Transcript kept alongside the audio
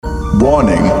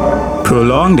Warning.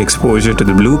 Prolonged exposure to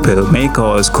the blue pill may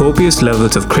cause copious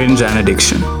levels of cringe and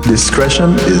addiction.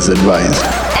 Discretion is advised.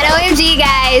 And OMG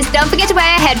guys, don't forget to wear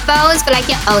headphones for like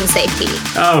your own safety.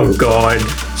 Oh god.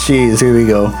 Jeez, here we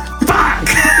go.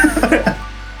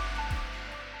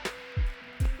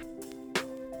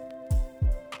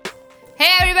 Hey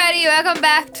everybody, welcome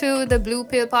back to the Blue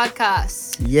Pill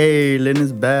Podcast. Yay, Lynn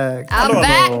is back. I'm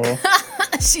Hello.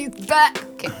 back. She's back.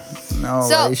 Okay. No,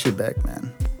 So- why is she back,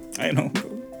 man? I know.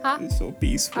 Huh? It's so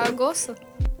peaceful. How goes?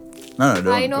 No, don't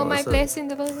I know go, my so- place in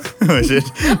the world. Oh shit.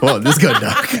 Oh, this got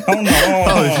dark. Oh no.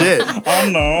 Oh shit. Oh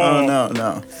no. Oh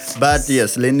no. But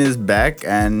yes, Lynn is back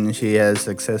and she has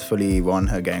successfully won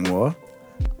her gang war.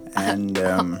 And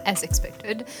As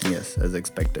expected. yes, as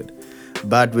expected.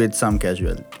 But with some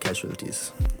casualties.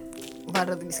 What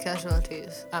are these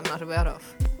casualties I'm not aware of?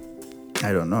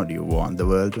 I don't know. Do you want the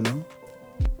world to know?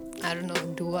 I don't know,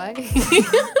 do I?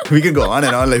 We can go on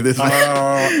and on like this.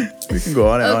 Man. We can go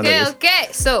on and on like this. Okay.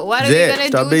 So what are we Jay, gonna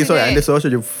stop do being so today?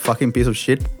 antisocial, you fucking piece of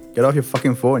shit. Get off your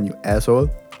fucking phone, you asshole.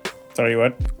 Sorry,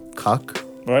 what? Cock.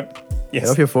 What? Yes. Get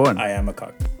off your phone. I am a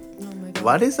cock. Oh my god.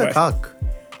 What is a What? cock?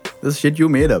 This shit you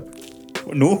made up.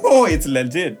 No, it's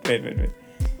legit. Wait.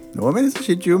 No, man, it's a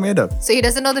shit you made up. So he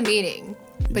doesn't know the meaning,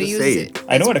 but he just uses say it.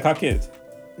 I know what a cock is.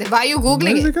 Then why are you What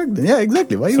googling is a it? cock then? Yeah,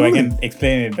 exactly. Why you So I Googling? can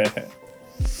explain it better.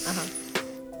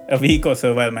 A weak or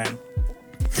servile man.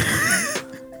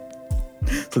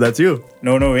 So that's you.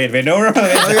 No, wait. No, wait.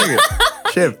 Okay.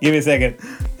 Chef, Give me a second.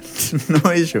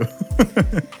 no issue.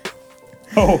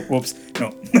 Oh, whoops. No.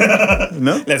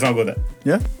 No? Let's not go there.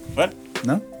 Yeah? What?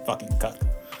 No? Fucking cock.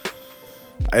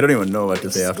 I don't even know what to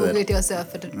say Just after Google that. it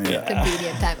yourself at a Yeah.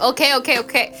 convenient time.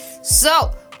 Okay.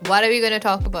 So, what are we going to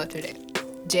talk about today?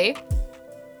 Jay?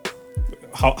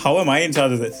 How am I in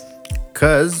charge of this?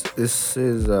 Because this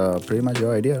is pretty much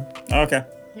your idea. Okay.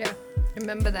 Yeah.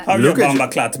 Remember that. How Look your at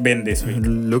bomba clots been this week?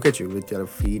 Look at you with your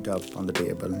feet up on the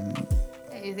table.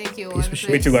 You think you Piece want of to shit.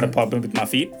 Which you got a problem with my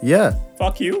feet? Yeah.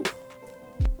 Fuck you.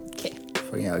 Okay.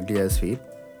 Fucking ugly ass feet.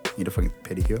 Need a fucking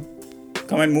pedicure.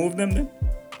 Come and move them then.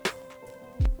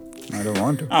 I don't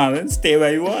want to. Then stay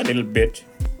where you are, little bitch.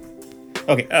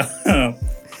 Okay.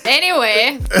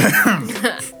 Anyway.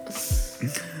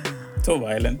 So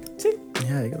violent.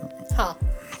 Yeah, I get it. Huh.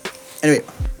 Anyway,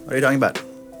 what are you talking about?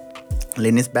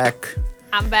 Lynn is back.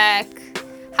 I'm back.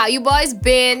 How you boys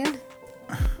been?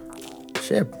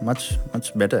 Shape much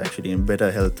better actually, in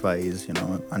better health wise,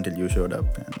 until you showed up,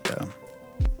 and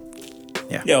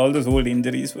Yeah, all those old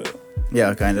injuries were.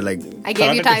 yeah, kind of like I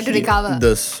gave you Started to time to heal. recover.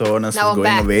 the soreness Now is I'm going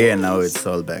back. away, and now it's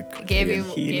all back. I gave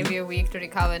again. you a week to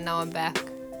recover and now I'm back.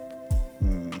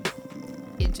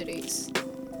 Injuries.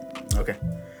 Okay,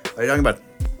 what are you talking about?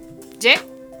 Jay?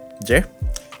 Jay?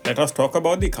 Let us talk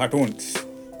about the cartoons.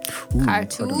 Ooh,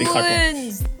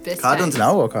 Cartoons. Best Cartoons times.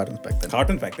 now or cartoons back then?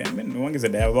 Cartoons back then, man. No one gives a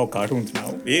damn about cartoons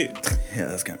now. Yeah. Yeah,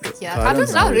 that's kind of true. Yeah,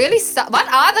 cartoons now really What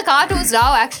are the cartoons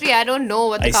now? Actually, I don't know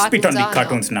what the I cartoons spit on the are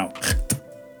cartoons now.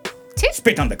 Chip.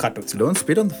 Spit on the cartoons. Don't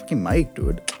spit on the fucking mic,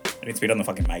 dude. I didn't spit on the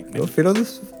fucking mic, man. Don't spit on the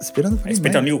fucking I spit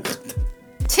mic. on you.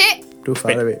 Chip. Too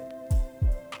far Spit. away.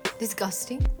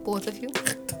 Disgusting, both of you.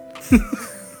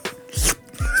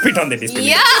 Spit on the display.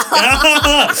 Yeah.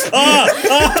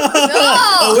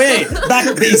 Oh, wait.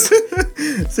 Back, please.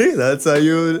 See, that's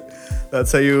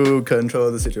how you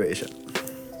control the situation.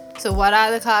 So what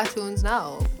are the cartoons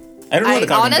now? I don't know what I the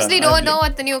cartoons honestly are, don't know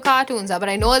what the new cartoons are, but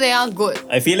I know they are good.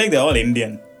 I feel like they're all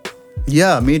Indian.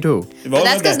 Yeah, me too. They've But all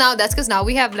that's got because that- now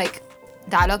we have like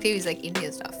dialogue TV is like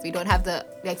Indian stuff. We don't have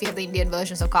we have the Indian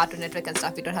versions of Cartoon Network and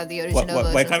stuff. We don't have the original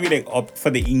versions. Why can't we like opt for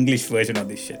the English version of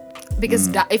this shit? Because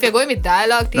if you're going with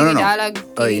dialogue TV, No. dialogue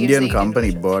TV A is Indian the company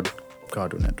version. bought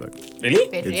Cartoon Network. Really?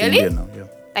 Wait, It's really? Indian now, yeah.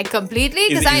 Like completely?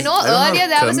 Because Is- I is- know I don't know earlier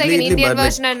there was like an completely, Indian but, like-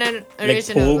 version and an Like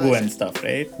original Pogo version. and stuff,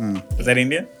 right? Is that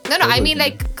Indian? No, I Pogo mean is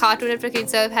like Cartoon Network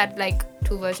itself had like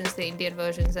two versions, the Indian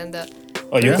versions and the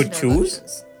Oh, you could original choose?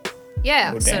 versions.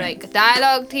 Yeah, Oh, so damn. like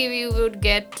dialogue TV would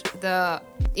get the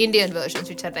Indian versions,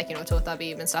 which had like Chota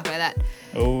Bheem and stuff like that.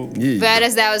 Oh. Yeah.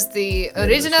 Whereas there was the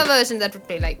original version that would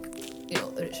play like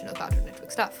original Cartoon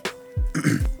Network stuff.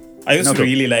 I used No, to but-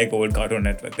 really like old Cartoon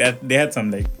Network. They had some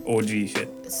like OG shit.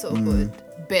 It's so good,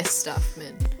 best stuff,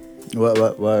 man.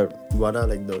 What are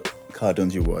like the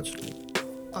cartoons you watch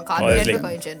On Cartoon it's Network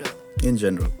like- or in general. in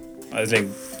general? I was like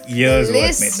years The worth, mate.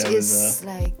 list That is was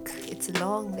like it's a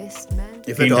long list, man.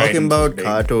 If we're Teen talking Titans about is big.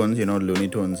 cartoons, Looney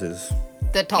Tunes is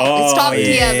The top, Oh, it's top yeah,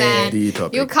 tier, man. the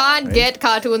topic, You can't right? get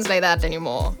cartoons like that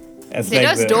anymore. That's They like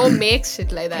just the, don't make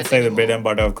shit like that It's like the anymore. bread and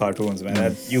butter of cartoons, man.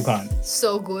 That, you can't.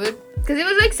 So good. Because it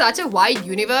was like such a wide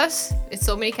universe with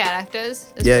so many characters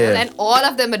as Yeah, well, yeah. and all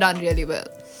of them are done really well.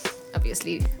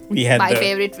 obviously. We had My the-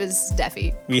 favorite was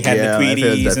Daffy. We had Yeah, the my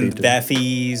favorite Tweedies Daffy and too.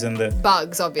 Daffies and the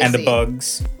Bugs, obviously.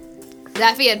 Bugs.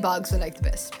 Daffy and Bugs were like the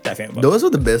best. Daffy and Bugs. Those were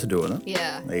the best duo, no?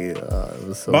 Yeah. Like, it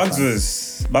was so Bugs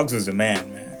fun. was the man.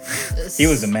 He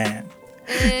was the man.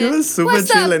 He was super What's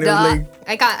chill up, and he was Doc?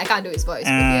 like, I can't do his voice, but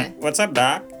yeah. What's up,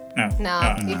 Doc?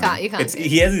 No, You can't. It's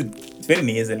he has it's very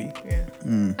nasally.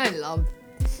 I love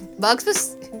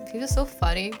Bugs he was so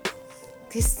funny.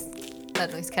 I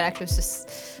don't know, his character was just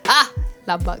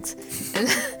love Bugs.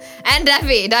 And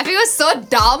Daffy was so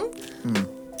dumb.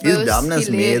 his It was dumbness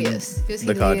hilarious. made He was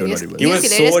the cartoon hilarious. what it He was.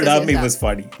 was hilarious so 'cause dumb. he It was was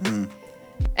funny.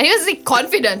 And he was like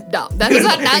confident dumb. That was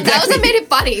what made it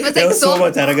funny. He was There like was so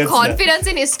much arrogance there. confidence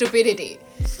in his stupidity.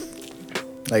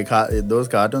 Like those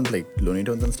cartoons, like Looney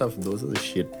Tunes and stuff, those are the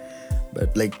shit.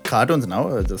 But like cartoons now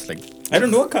are just like I don't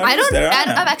know what cartoons there are.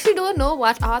 I actually don't know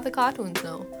what are the cartoons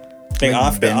now. Like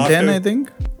after Ben 10, I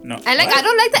think. No. And like I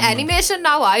don't like the animation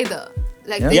now either.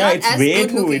 Like they're Yeah, not it's as way good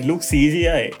too. looking. It looks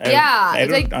CGI. Yeah, I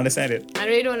it's don't like- understand it. I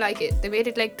really don't like it. They made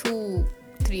it like too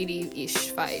 3D-ish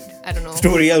fine. I don't know. It's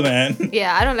too real, man.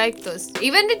 Yeah, I don't like those.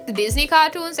 Even with the Disney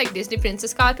cartoons, like Disney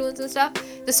princess cartoons and stuff,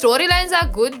 the storylines are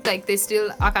good. Like they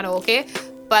still are kind of okay.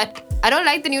 But I don't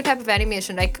like the new type of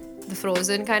animation, like the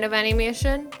Frozen kind of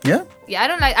animation. Yeah. Yeah,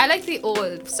 I like the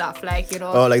old stuff, like, you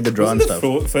know. Oh, like the drawn Wasn't the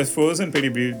stuff. first Frozen pretty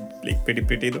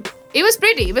pretty though? It was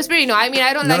pretty. No, I mean,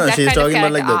 I don't No, like no, that she's kind of talking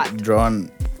about character like art. the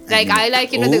drawn. Like I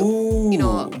like,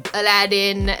 Ooh.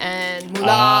 Aladdin and Mulan,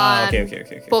 Ah,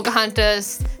 okay.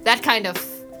 Pocahontas, that kind of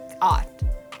art.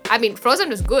 I mean, Frozen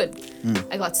was good.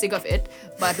 I got sick of it,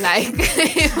 but like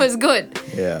it was good.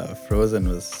 Yeah, Frozen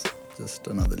was just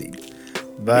another league.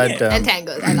 But Yeah. And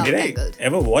Tangled, I love Did Tangled. I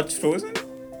ever watch Frozen?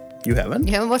 you haven't?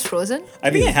 You haven't watched Frozen? I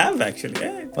think I have actually.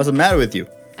 Yeah. What's the matter with you?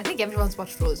 I think everyone's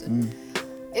watched Frozen.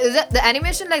 Is that the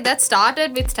animation like that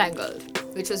started with Tangled,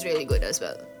 which was really good as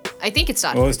well. I think it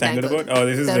started What with was Tangled Tangled. about? Oh,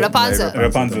 this is The Rapunzel.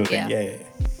 Rapunzel thing. Yeah.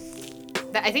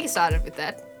 Yeah. I think it started with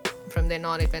that. From then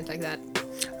on, it went like that.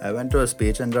 I went to a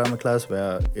speech and drama class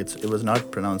where it was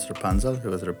not pronounced Rapunzel, it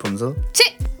was Rapunzel.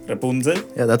 Chit! Rapunzel.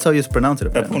 Yeah, that's how you pronounce it.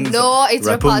 apparently. Rapunzel. No, it's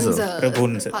Rapunzel. Rapunzel.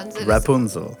 Rapunzel. is-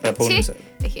 Rapunzel. Rapunzel. Chit.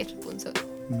 I hate Rapunzel.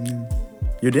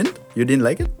 You didn't? You didn't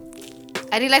like it?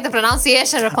 I didn't like the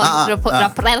pronunciation. ah. I She can't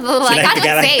liked the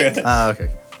even say character. it. Ah, okay.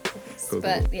 Cool,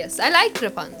 But yes, I liked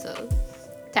Rapunzel.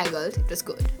 Tangled, it was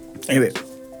good. Anyway,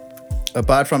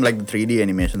 apart from like the 3D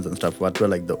animations and stuff, what were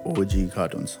like the OG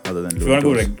cartoons other than If you want to go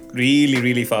Looney like Tunes?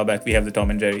 really far back, we have the Tom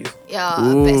and Jerry's. Yeah,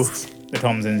 Ooh. best. The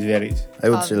Toms and Jerry's. I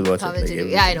would still watch Tom it. and Like,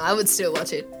 Jerry. Yeah, I know. I would still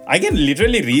watch it. I can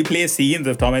literally replay scenes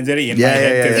of Tom and Jerry in Yeah, my yeah,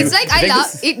 head. yeah, 'cause yeah. It's you- like I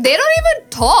love this- it. They don't even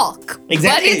talk.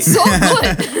 Exactly. But it's so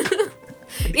good.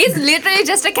 It's literally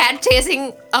just a cat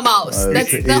chasing a mouse.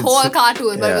 That's the it's- whole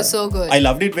cartoon, but it yeah. was so good. I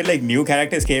loved it when like new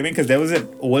characters came in because there was an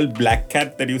old black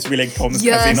cat that used to be like Tom's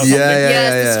Yes. cousin or something. Yeah,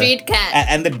 yes, the yeah. street cat.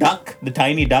 And the duck, the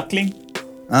tiny duckling.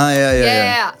 Ah, yeah.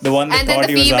 yeah. The one that and then thought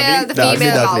the he was female, ugly? the The ugly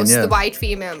female duckling, mouse, yeah. the white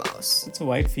female mouse. It's a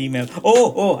white female.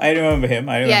 Oh, I remember him.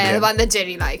 I remember Yeah, the him. one that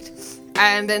Jerry liked.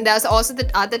 And then there's also the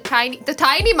other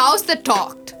tiny mouse that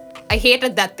talked. I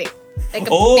hated that thing. Like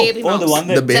a baby mouse. the one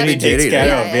that The baby Jerry takes Jerry,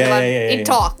 care right? of. the Yeah, one- yeah, yeah. It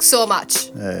talks so much.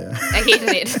 Yeah. I hated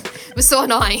it. It was so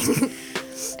annoying.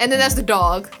 And then there's the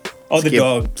dog. Oh, the Skip,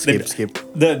 dog. skip.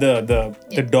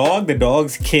 The dog, the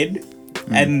dog's kid,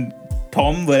 and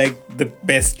Tom were like the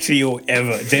best trio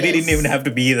ever. Jerry Yes. didn't even have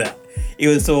to be there. It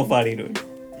was so funny, dude.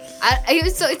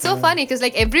 It's so funny because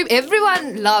like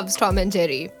everyone loves Tom and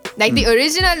Jerry. Like the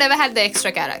original never had the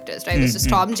extra characters, right? It was just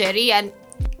Tom, Jerry, and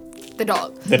the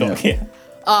dog. The dog, yeah.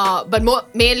 But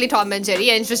mainly Tom and Jerry,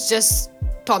 and it was just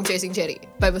Tom chasing Jerry.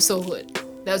 But it was so good.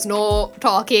 There was no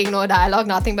talking, no dialogue,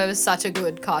 nothing. But it was such a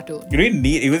good cartoon. You didn't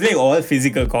need. It was like all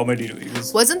physical comedy, dude. It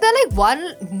was Wasn't there like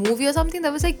one movie or something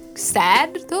that was like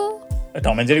sad though? a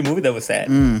Tom and Jerry movie that was sad.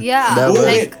 Yeah, That was-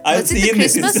 like I've was it the seen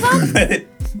this. Christmas one?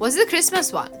 Was it the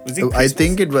Christmas one? Was it I Christmas?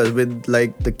 think it was with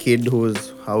like the kid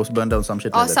whose house burned down, some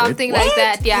shit Or like that. right? something like What?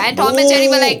 that, yeah. And Tom and Jerry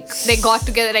were Oh. like, they got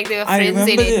together, like they were I friends in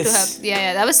remember it. this.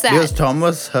 Yeah, that was sad. Because Tom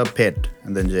was her pet,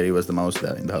 and then Jerry was the mouse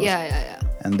there in the house. Yeah.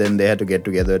 And then they had to get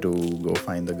together to go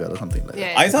find the girl or something like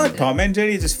Yeah. I thought Tom and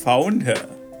Jerry just found her.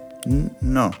 that.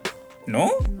 No,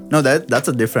 No? that's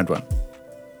a different one.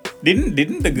 Didn't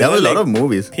the girl There were a lot like, of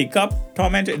movies. pick up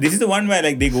Tom and Jerry? This is the one where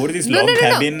like they go to this No. log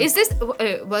cabin. Is this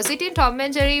was it in Tom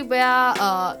and Jerry where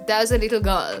there's a little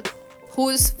girl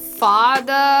whose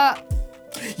father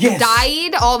Yes.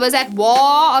 died or was at war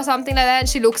or something like that, and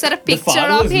she looks at a The picture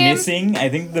father of was him. missing. I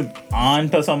think the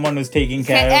aunt or someone was taking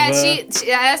care And of her. she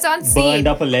there's one scene. Burned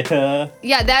up a letter.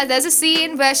 Yeah, there's a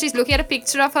scene where she's looking at a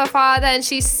picture of her father and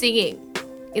she's singing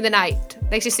in the night.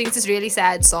 Like she sings this really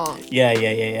sad song. Yeah.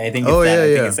 I think Oh, it's that. yeah, I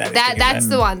think yeah. it's that. I That think it's that's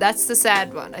that. the one. That's the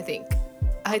sad one. I think.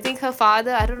 I think her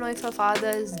father. I don't know if her father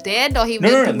is dead or he No,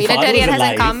 went no, to the father military was and hasn't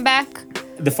alive. come back.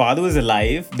 The father was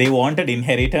alive. They wanted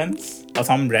inheritance or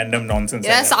some random nonsense.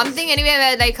 Yeah, like that. something anyway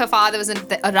where like her father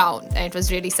wasn't around and it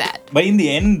was really sad. But in the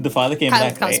end, the father came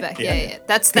back. Comes right? back. Yeah.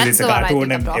 That's 'Cause it's the a one I cartoon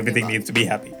think I'm and talking everything about. needs to be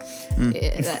happy.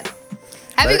 Yeah, that.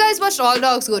 Have you guys watched All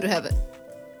Dogs Go to Heaven?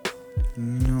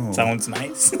 No. Sounds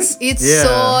nice. It's Yeah.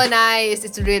 so nice.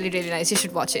 It's really, really nice. You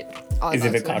should watch it. All Is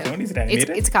it Dogs a Go to cartoon? Heaven. Is it animated?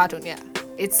 It's a cartoon, yeah.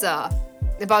 It's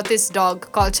about this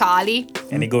dog called Charlie.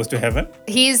 And he goes to heaven.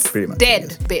 He's Pretty much, dead,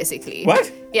 yes. basically.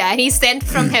 What? Yeah, and he's sent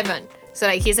from heaven. So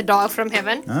like he's a dog from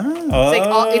heaven.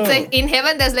 Oh, It's like in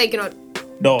heaven there's like,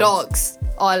 dogs.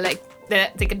 Or like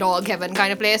like a dog heaven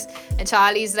kind of place. And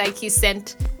Charlie's like he's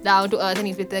sent down to earth and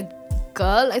he's with a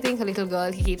girl, I think a little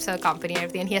girl. He keeps her company and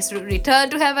everything. And he has to return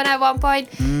to heaven at one point.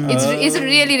 It's a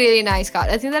really, really nice card.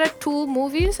 I think there are 2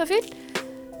 movies of it.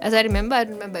 As I remember,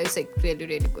 it's like really,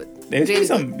 really good. There's really been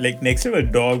some like next level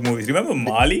dog movies. Remember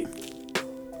Marley?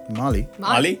 Molly.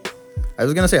 Marley? I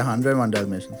was gonna say 101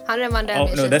 Dalmatians. 101 Oh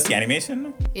Dalmatians. no, that's the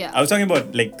animation. Yeah. I was talking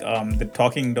about like the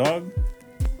talking dog.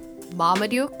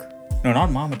 Marmaduke. No,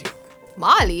 not Marmaduke.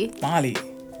 Marley. Marley.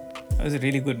 That was a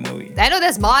really good movie. I know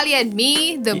there's Marley and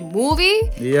Me, the movie,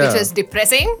 Yeah. which was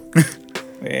depressing.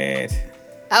 Wait,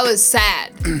 That was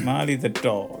sad. Marley the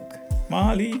dog.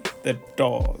 Marley the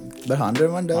dog. The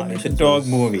 101 Marley the Dalmatians dog It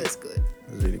movie. was good.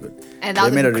 was really good. And now They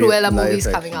the made a Cruella live movie's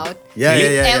action. coming out. Yeah.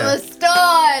 Emma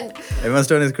Stone. Emma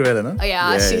Stone is Cruella, no? Oh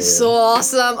yeah, she's so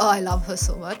awesome. Oh, I love her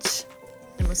so much.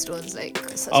 Emma Stone's like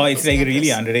such Oh, a it's good like a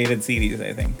really actress. underrated series,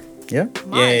 I think. Yeah.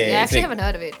 Mine. yeah, I it's actually like- haven't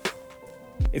heard of it.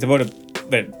 It's about a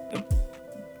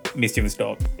mischievous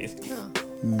dog, basically.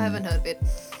 No, I haven't heard of it.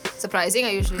 Surprising.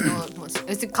 I usually know most.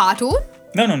 Is it cartoon?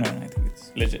 No, I think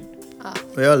it's legit. Are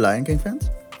you all Lion King fans?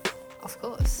 Of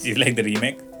course. You like the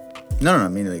remake? No, I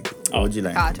mean like OG Lion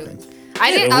King Cartoon. fans. I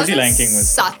Yeah, didn't. the I OG Lion wasn't King was-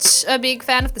 such a big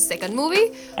fan of the second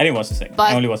movie. I didn't watch the second.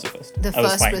 But I only watched the first. The I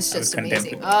was first fine. was I was just content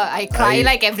amazing. with it. I cry I-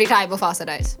 like every time Mufasa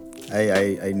dies.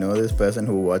 I know this person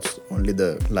who watched only the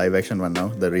live action one now,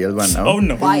 the real one now. Oh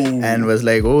no! Why? And was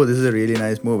like, oh, this is a really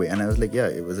nice movie. And I was like, yeah,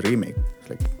 it was a remake. It's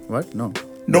like, what? No.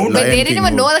 No, The but But Lion they didn't King even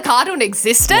movie. know the cartoon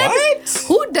existed. What?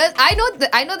 Who does?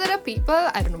 I know there are people.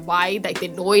 I don't know why. Like they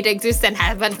know it exists and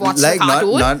haven't watched Like the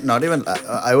cartoon. not even.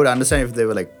 I would understand if they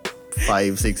were like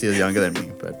 5-6 years younger than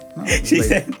me, but no, it's She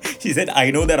like, said, I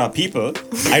know there are people.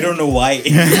 I don't know why.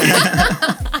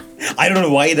 I don't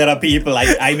know why there are people.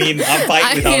 I mean, I'm fine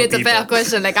I without mean, it's people. a fair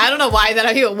question. Like I don't know why there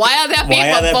are people. Why are there people?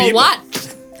 Why are there For people?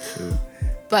 what?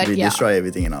 But we yeah, destroy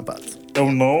everything in our paths. Oh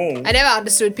no! I never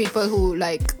understood people who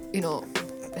like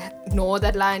know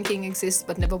that Lion King exists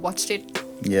but never watched it.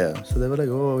 Yeah, so they were like,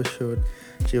 oh shoot.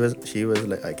 She was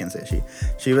like, I can say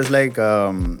she was like,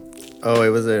 oh, it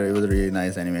was a really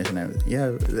nice animation and everything.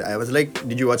 Yeah, I was like,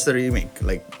 did you watch the remake?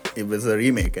 Like, it was a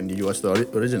remake, and did you watch the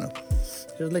original?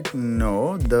 She was like,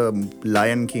 no, the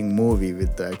Lion King movie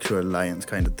with the actual lions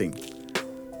kind of thing.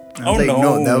 I was Oh, like,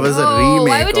 no. that was a Oh, remake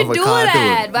why would you of a do cartoon.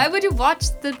 that? Why would you watch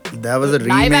the That was a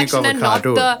live remake action of a and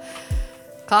cartoon. not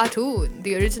the cartoon,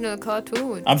 the original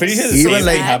cartoon? I'm pretty sure the Even same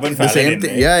like thing happened for the same Aladdin. thing.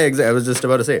 right? Yeah, exactly. I was just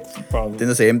about to say. Probably. Then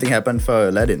the same thing happened for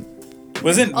Aladdin.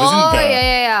 Wasn't Oh the,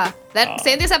 yeah. That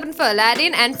same thing happened for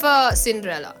Aladdin and for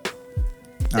Cinderella.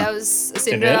 That was a Cinderella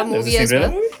Cinderella? There was a movie as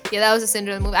Cinderella well. movie? Yeah, that was a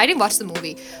Cinderella movie. I didn't watch the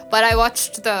movie, but I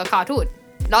watched the cartoon.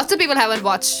 Lots of people haven't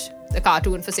watched the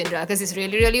cartoon for Cinderella because it's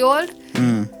really, really old.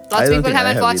 Lots I of don't people think I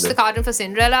haven't have watched either. the cartoon for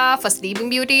Cinderella, for Sleeping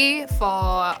Beauty,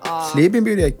 for Sleeping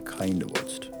Beauty, I kind of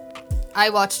watched. I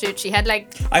watched it. She had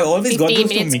like I always got 15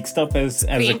 those two minutes mixed up as a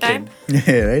screen kid. time.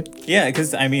 Yeah, right? Yeah,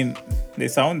 because I mean, they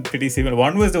sound pretty similar.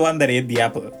 One was the one that ate the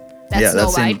apple. That's Yeah, Snow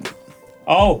that's in- White.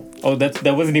 Oh, that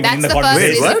wasn't even in That's the the first conversation.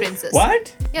 Disney what? princess.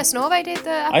 What? Yeah, Snow White ate the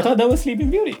apple. I thought that was Sleeping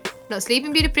Beauty. No,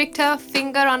 Sleeping Beauty pricked her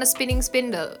finger on a spinning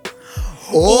spindle.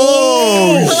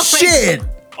 Oh, shit!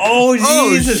 Oh, Oh,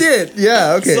 Jesus. shit!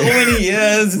 Yeah, okay. So many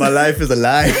years. My life is a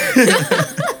lie.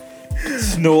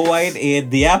 Snow White ate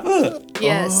the apple.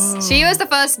 Yes, Oh. she was the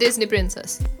first Disney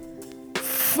princess.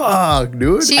 Fuck,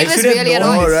 dude. She I was should have really known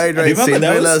Oh, annoying. this. right. Remember that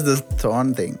Cinderella's was- the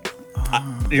thorn thing.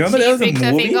 Remember She there was a pricked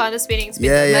her movie? finger on a spinning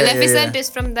spindle. Yeah, yeah, yeah, Maleficent yeah. is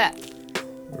from that.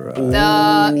 Right.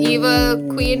 The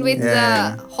evil queen with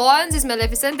Yeah. the horns is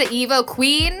Maleficent. The evil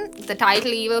queen, the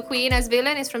title evil queen as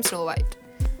villain is from Snow White.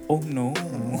 Oh no.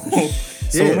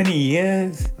 So Yeah. many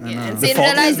years. Yeah, and The fog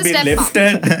Cinderella has is the been stepmom.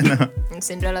 lifted. And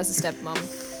Cinderella's the stepmom.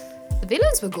 The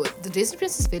villains were good. The Disney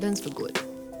princess villains were good.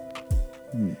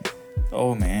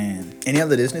 Oh man. Any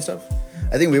other Disney stuff?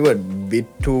 I think we were a bit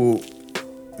too.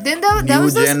 Then there New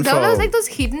was gen there was for- like those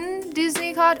hidden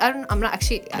Disney I'm not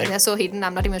actually. They're so hidden.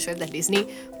 I'm not even sure if they're Disney.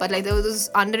 But like there was those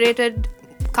underrated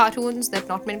cartoons that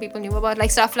not many people knew about.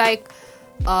 Like stuff like,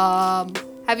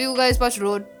 have you guys watched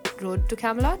Road to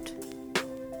Camelot?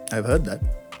 I've heard that.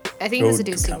 I think it was a Road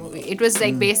to Disney Camelot. movie. It was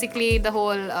like basically the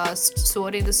whole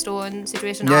Sword in the Stone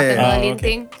situation, Yeah, Arthur yeah, yeah. Merlin okay.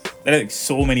 thing. There are like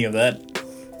so many of that.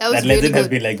 That was That really legend has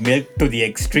good. been like milked to the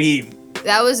extreme.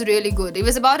 That was really good. It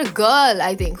was about a girl,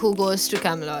 I think, who goes to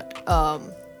Camelot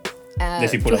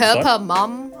Does she pull to out the help sword? her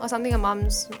mum or something. Her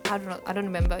mum's, I don't know, I don't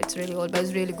remember. It's really old, but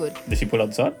it's really good. Does she pull out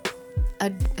the sword? I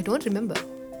don't remember.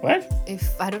 What?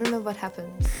 I don't remember what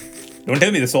happened. Don't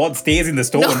tell me the sword stays in the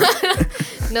stone.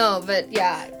 No, but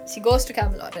yeah, she goes to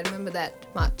Camelot. I remember that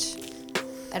much.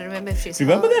 I don't remember if she's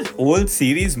Remember her. that old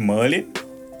series Merlin?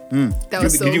 That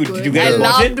was so Did you good. guys I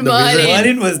watch loved it? Merlin.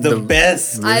 Merlin was the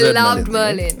best. I Wizard loved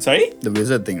Merlin, Merlin. Sorry? The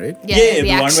wizard thing, right? Yeah, the the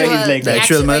one where he's actual- like- The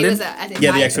actual it Merlin? was a- I think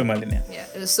Yeah, the I- actual Merlin, yeah. Yeah,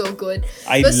 it was so good.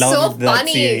 I it was loved so that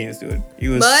funny. series, dude. It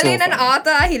was Merlin so and fun. Arthur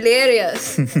are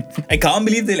hilarious. I can't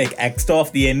believe they like axed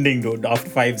off the ending, dude, after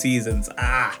 5 seasons.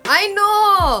 I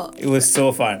know. It was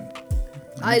so fun.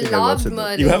 I think I watched loved it.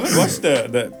 Merlin. You haven't watched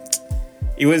the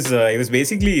it was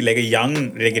basically like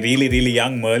a really, really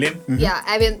young Merlin Yeah,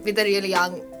 I mean with a really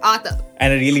young Arthur.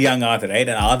 and a really young Arthur, right?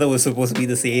 And Arthur was supposed to be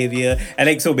the savior. And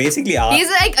like so basically He's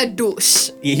like a douche.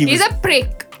 He He's was- a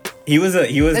prick. he was That's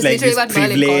like literally this what Merlin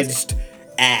calls privileged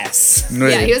ass.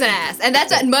 Yeah, he was an ass. And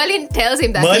that's what Merlin tells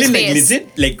him that Merlin his like face.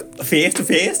 legit like face to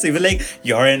face. He was like,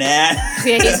 "You're an ass."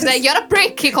 Yeah, he's like, you're a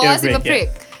prick. He You're a calls him a prick,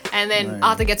 yeah. prick. And then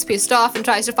Arthur gets pissed off and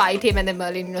tries to fight him, and then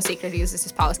Merlin, secretly uses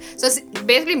his powers. So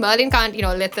basically, Merlin can't,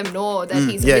 let them know that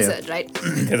he's yeah, a yeah. wizard, right?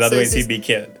 Because So otherwise it's he'd just- be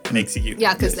killed and executed.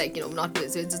 Yeah, because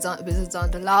not wizards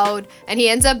aren't allowed, and he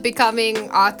ends up becoming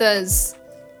Arthur's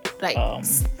like what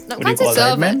do you can't say call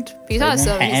that? servant. He's not a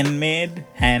servant. He's Handmaid,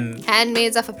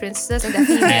 handmaids of a princess, and they're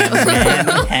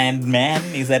female.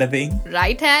 handman. Is that a thing?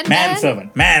 Right hand man.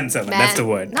 Manservant. That's the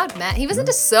word. Not man. He wasn't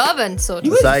a servant, so to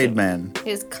The side man.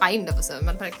 He was kind of a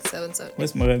servant, but like a servant.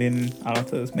 Was Merlin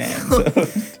Arthur's man?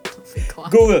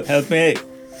 God. Google, help me.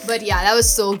 But yeah, that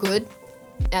was so good.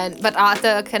 But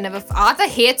Arthur Arthur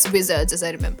hates wizards, as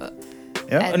I remember.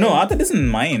 Yeah. And No, Arthur doesn't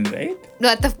mind, right? No,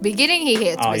 at the beginning he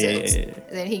hates Oh, yeah, wizards. yeah, yeah.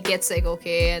 Then he gets like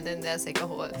okay, and then there's like a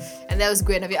whole. And there was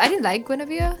Guinevere. I didn't like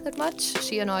Guinevere that much.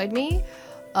 She annoyed me.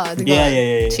 The girl,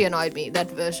 Yeah. She annoyed me. That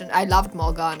version. I loved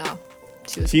Morgana.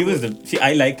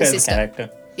 I liked her as a sister. character.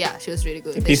 Yeah, she was really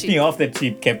good. It Then pissed she- me off that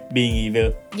she kept being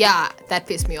evil. Yeah, that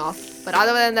pissed me off. But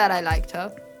other than that, I liked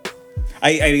her.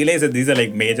 I realize that these are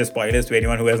like major spoilers to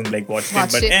anyone who hasn't like watched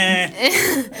Watched it, but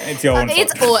it. it's your own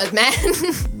It's fault. old, man.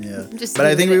 Yeah. Just But I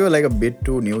leave think it. we were like a bit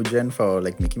too new gen for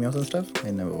like Mickey Mouse and stuff. I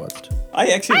never watched. I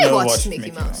actually I never watched Mickey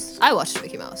Mouse. I watched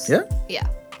Mickey Mouse. Yeah? Yeah,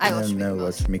 I watched I've Mickey never Mouse.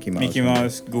 watched Mickey Mouse. Mickey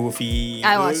Mouse, Goofy.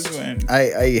 I those watched. one.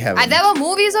 I haven't. There were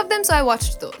movies of them, so I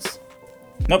watched those.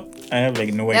 Nope, I have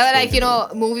like no There were like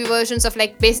exposure. movie versions of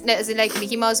like as in, like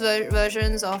Mickey Mouse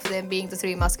versions of them being the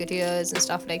Three Musketeers and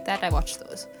stuff like that. I watched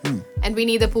those. And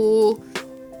Winnie the Pooh.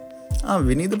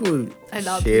 Winnie the Pooh. I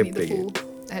loved Winnie shaped the again.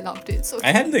 Pooh. I loved it. So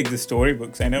I had like the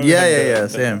storybooks. I never. Yeah, had yeah, the-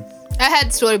 same. I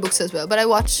had storybooks as well, but I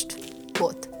watched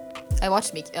both. I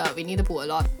watched Winnie the Pooh a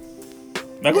lot.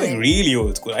 We're going really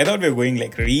old school. I thought we were going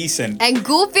like recent. And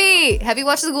Goofy. Have you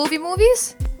watched the Goofy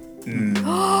movies?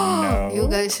 No. You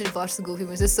guys should watch the Goofy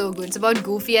movies. It's so good. It's about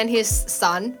Goofy and his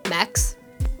son Max.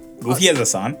 Goofy has a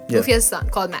son. Yeah. Goofy has a son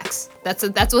called Max. That's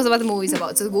what the movie is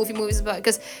about. So the Goofy movie is about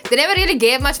because they never really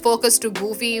gave much focus to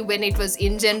Goofy when it was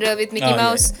in genre with Mickey Oh, yeah,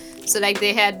 Mouse. So like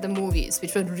they had the movies,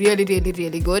 which were really, really,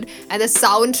 really good, and the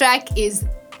soundtrack is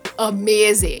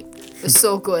amazing. It was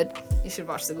so good. You should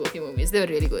watch the Goofy movies. They were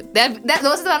really good.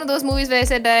 Those are one of those movies where I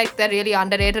said that like, they're really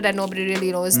underrated and nobody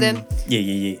really knows them.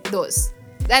 Yeah. Those.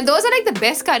 And those are like the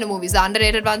best kind of movies, the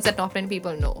underrated ones that not many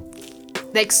people know.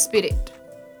 Like Spirit,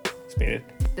 Spirit.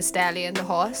 the stallion, the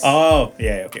horse. Oh,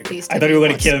 yeah, okay. Please I tell thought you were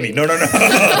me going to you kill me. watched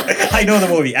No. I know the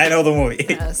movie.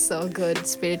 That was so good.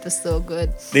 Spirit was so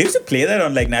good. They used to play that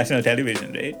on like national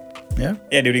television, right? Yeah.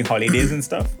 Yeah, during holidays and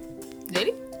stuff.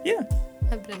 Really? Yeah.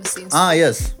 I've never seen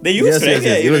Yes. They used yes, to, right? yes,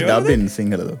 Yeah, yes. you It was remember dubbed in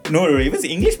Sinhala though. No, it was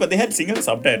English, but they had single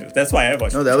subtitles. That's why I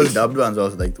watched No, it. that was dubbed ones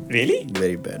also like Really?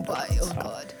 very bad. Why? Oh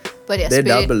god. But yeah, They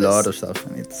Spirit dubbed a lot was, of stuff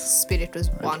and it's Spirit was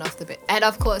one of the best. And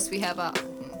of course we have our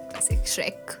classic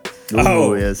Shrek.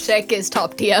 Oh. yes. Shrek is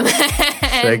top tier, man.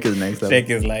 Shrek is next level. Shrek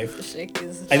is life. Shrek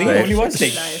is. I think I Shrek. only watched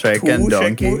like Shrek 2 and Shrek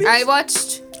Donkey. movies. I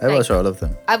watched. I watched all of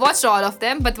them. I watched all of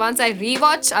them, but once I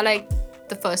rewatch, I like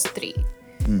the first 3.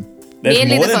 There's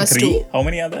mainly more the than first 3? 2. How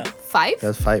many are there? 5?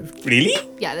 That's 5. Really?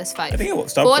 Yeah, there's 5. I think I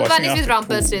stopped Fourth one watching is with after 2.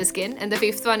 Rumpelstiltskin, and the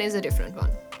 5th one is a different one.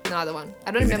 another one.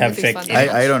 I don't Does it remember have if it's Shrek fun. in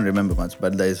it? I don't remember much,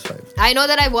 but there is 5. I know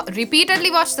that I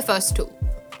repeatedly watched the first 2.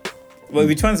 Well,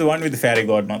 which one's the one with the fairy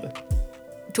godmother?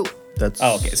 2 That's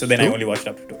Oh, okay. So then I Two? only watched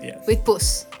up to 2. Yeah. with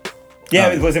Puss. Yeah,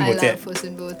 with Puss in I Boots. Yeah. love Puss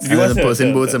in Boots. You And then watched the Puss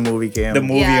in Boots, the a movie came. The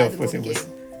movie Yeah, of the Puss in movie Boots.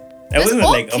 came. That It was wasn't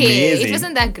like okay. amazing. It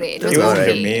wasn't that great. It It was wasn't alright.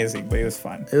 okay. amazing, but it was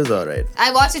fun. It was alright.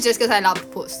 I watched it just because I loved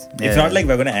Puss. It's not like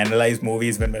we're gonna analyze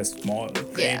movies when we're small.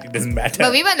 Right? Yeah. It doesn't matter.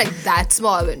 But we weren't like that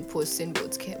small when Puss in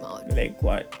Boots came out. like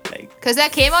what? Like Because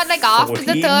that came out like after the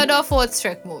 14? third or fourth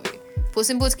Shrek movie. Puss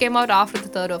in Boots came out after the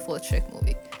third or fourth Shrek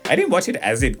movie. I didn't watch it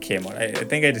as it came out. I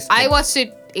think I just I watched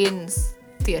it in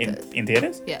theaters. in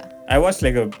theaters. Yeah. I watched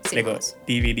like a Cinemas.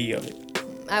 DVD of it.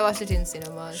 I watched it in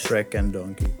cinemas. Shrek and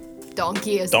Donkey.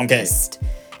 Donkey is Donkey. the best.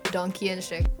 Donkey and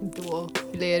Shrek duo.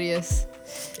 Hilarious.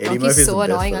 Eddie Donkey's Murphy's so the best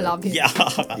annoying. for I that. love him.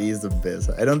 Yeah. He's the best.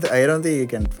 I don't think you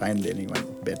can find anyone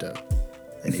better.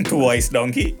 than Eddie To voice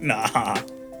donkey? Nah.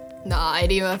 Nah,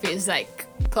 Eddie Murphy is like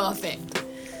perfect.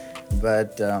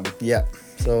 But yeah,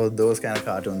 so those kind of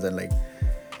cartoons and like,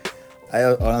 I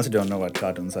honestly don't know what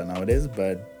cartoons are nowadays,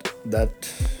 but that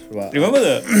Remember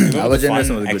Our the generation fun was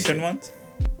good action shit. ones?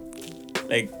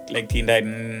 Like Teen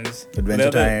Titans, Adventure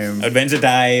whatever. Time. Adventure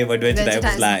Time was Adventure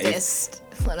Time's live. the best.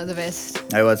 One of the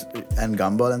best. I watched and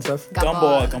Gumball and stuff.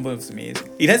 Gumball was amazing.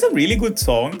 It has some really good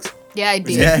songs. Yeah, it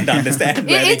did. Yeah. I didn't understand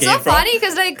where they It's came so from. funny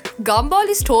because like Gumball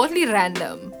is totally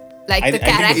random. Like I the think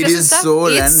it characters is and stuff. so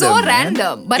it's so random, man.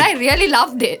 random, but I really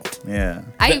loved it. Yeah.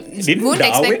 I Didn't wouldn't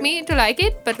expect Darwin- me to like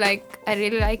it, but like I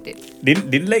really liked it.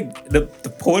 Didn't like the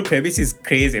whole premise is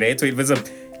crazy, right? So it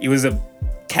was a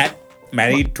cat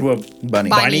married to a Bunny.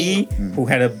 Bunny. who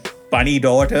had a bunny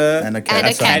daughter And a And cat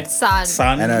a son. cat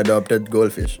son. And an adopted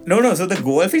goldfish. No. So the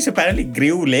goldfish apparently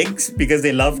grew legs because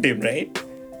they loved him, right?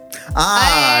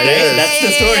 Ah, Right? Yeah, That's the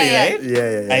yeah, story, yeah,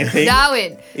 right? Yeah. I think.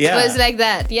 Darwin Yeah. was like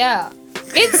that. Yeah,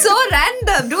 it's so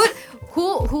random, dude.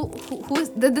 Who's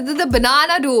the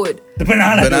banana dude? The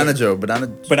banana. Banana dude. Joe. Banana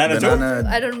Joe?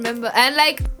 I don't remember. And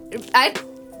like,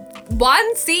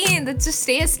 one scene that just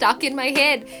stays stuck in my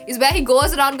head is where he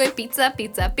goes around going pizza,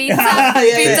 pizza, pizza, Yeah,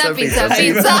 pizza, pizza, I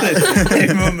pizza. remember this. I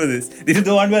remember this. This is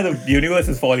the one where the universe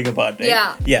is falling apart, right?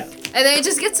 Yeah. Yeah. And then it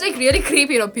just gets like really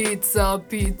creepy, pizza,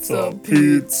 pizza, Pizza.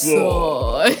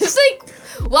 pizza. It's like,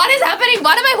 what is happening?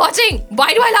 What am I watching?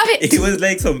 Why do I love it? It was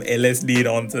like some LSD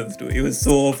nonsense too. It was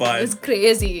so fun. It was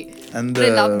crazy. And I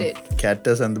loved it. the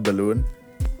cactus and the balloon.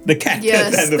 The cat.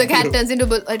 Yes, and the cat blue. turns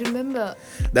into I remember.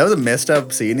 That was a messed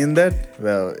up scene in that.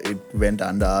 Well, it went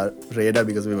under our radar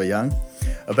because we were young.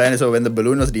 Apparently, so when the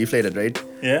balloon was deflated, right?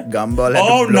 Yeah. Gumball had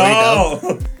Oh to blow it no!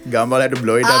 up. Gumball had to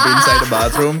blow it up inside the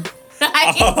bathroom.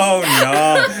 Oh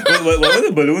no! What was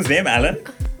the balloon's name? Alan?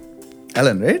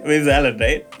 Alan, right? It was Alan,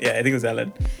 right? Yeah, I think it was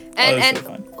Alan. And so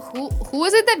fun. who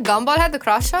was it that Gumball had the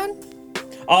crush on?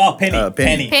 Oh, Penny.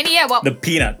 Penny. Penny, yeah, what? The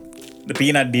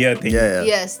peanut deer thing. Yeah.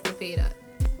 Yes, the peanut.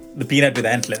 The peanut with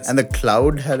antlers. And the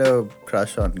cloud had a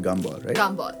crush on Gumball, right?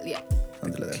 Gumball, yeah.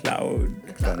 Something like that. cloud.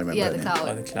 Can't remember Yeah, the the name. Oh,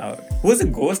 cloud. the cloud. Who was the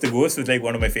ghost? The ghost was like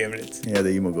one of my favorites. Yeah, the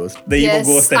emo ghost. The Yes,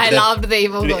 evil ghost. I loved the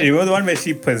evil ghost. Remember the one where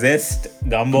she possessed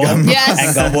Gumball? Yes.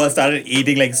 And Gumball started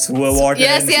eating like sewer water.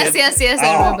 Yes, and yes, shit? I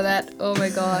Ah. remember that. Oh my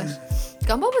gosh.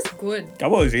 Gumball was good.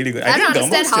 Gumball was really good. I don't think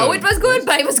understand Gumball how still- it was good,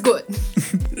 but it was good.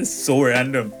 It's so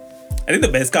random. I think the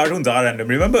best cartoons are random.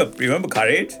 Remember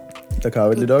Courage? The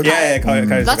cowardly dog? Yeah,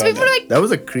 Courage. Lots of people are like, That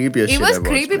was the creepiest shit it was I watched,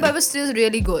 creepy, man. but it was still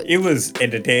really good. It was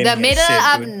entertaining. The as middle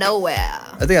shit, of dude. nowhere.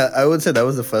 I think I would say that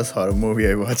was the first horror movie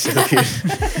I watched as a kid.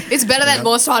 It's better than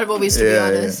most horror movies, to be yeah,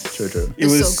 honest. true. It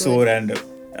It's was so so good. random.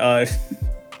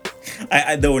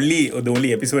 The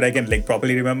only episode I can like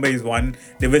properly remember is one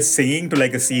they were singing to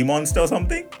like a sea monster or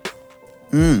something.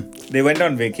 They went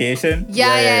on vacation.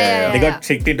 Yeah. They got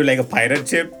tricked into like a pirate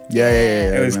ship. Yeah.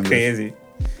 It I was remember. crazy.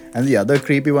 And the other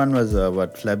creepy one was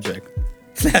Flapjack.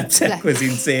 Flapjack was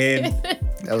insane.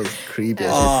 That was creepy.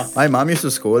 as Ah. shit. My mom used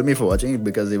to scold me for watching it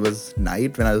because it was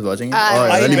night when I was watching it. Ah, or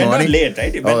right. It early went on morning. late,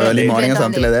 right? It went Or on early late. morning or Went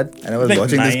on something like that. And I was Like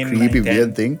watching this 9, creepy 9, 10.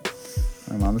 weird thing.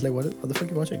 My mom was like, what the fuck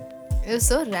are you watching? It was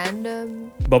so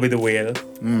random. Bobby the Whale.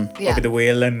 Yeah. Bobby the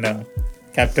Whale and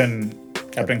Captain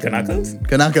Knuckles. Knuckles.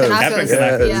 Knuckles, Captain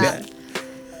yeah. Knuckles.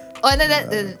 Oh, and then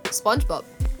the SpongeBob,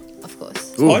 of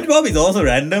course. Ooh. SpongeBob is also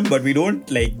random, but we don't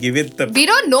like give it the. We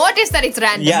don't notice that it's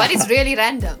random, Yeah. but it's really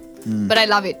random. But I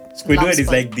love it. Squidward Love is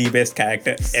Spon- like the best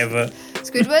character ever.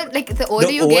 Squidward. Like the older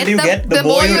The you older get, the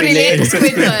more you relate to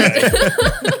Squidward.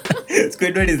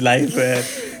 Squidward is life,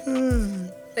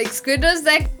 man. Like Squidward's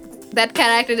like that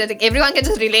character that like everyone can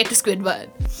just relate to Squidward.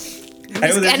 I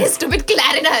know And his stupid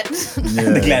clarinet.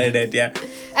 the clarinet, yeah.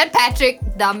 And Patrick,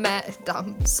 dumb,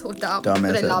 so dumb. Dumbass,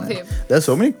 But I love man. him. There's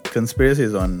so many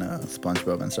conspiracies on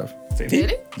SpongeBob and stuff.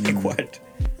 Really? Like what?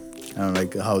 I don't know,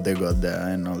 like how they got there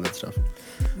and all that stuff.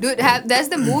 Dude, there's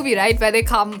the movie, right, where they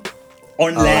come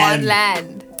On on land.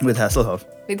 land. With Hasselhoff.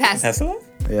 With Hasselhoff?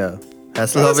 Yeah.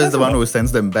 Hasselhoff is the one who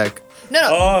sends them back. No,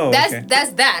 Oh, that's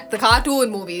okay. that. The cartoon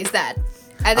movie is that.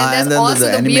 And then Ah, there's and then also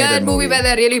there's the the animated weird movie movie. where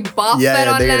they're really buff Yeah, and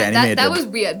yeah, on they get land. That animated. was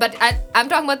weird. But I'm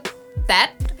talking about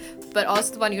that. But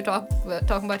also the one you talking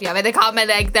about, yeah, where they come and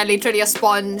like they're literally a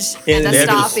sponge Yeah, and the they have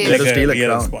to staff They is had to Like a steal a real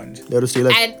crown. sponge. They had to steal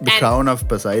And- the and- crown of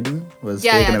Poseidon was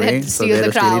yeah, taken they away. had to so steal they the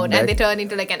had to steal it crown and they back. turn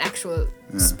into like an actual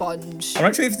sponge. I'm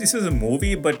not sure if this was a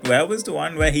movie, but where was the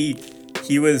one where he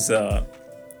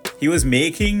was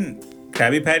making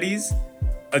Krabby Patties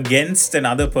against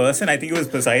another person? I think it was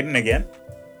Poseidon again.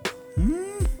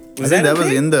 I think that a was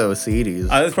thing? in the series.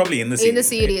 That was probably in the series. In the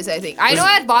series, I think. I know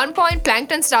at one point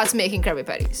Plankton starts making Krabby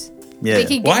Patties. Yeah. I think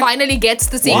he What? finally gets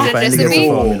the He secret finally gets recipe.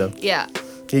 the formula. Yeah.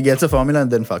 He gets a formula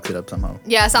and then fucks it up somehow.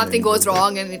 Yeah, something Then he goes goes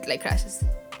wrong and it like crashes.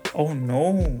 Oh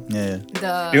no. Yeah.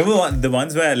 The Remember the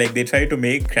ones where like they tried to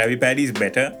make Krabby Patties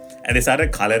better and they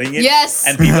started coloring it? Yes.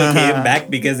 And people came back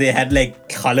because they had like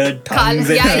colored tongues.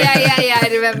 and- yeah, I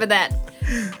remember that.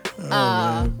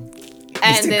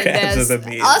 And Mr. then Krabs was there's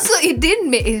amazing. also it didn't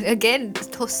make again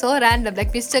so random.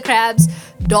 Like Mr. Krabs'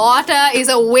 daughter is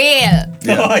a whale,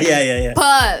 Oh yeah.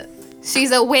 Pearl.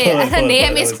 She's a whale, and her Pearl,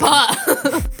 name that is was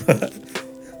Pearl.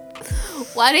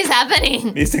 What is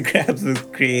happening? Mr. Krabs was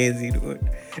crazy, dude.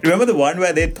 Remember the one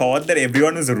where they thought that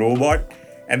everyone was a robot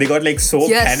and they got like so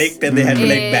Yes. panicked and they had to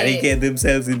like Yeah. barricade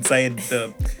themselves inside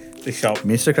the shop.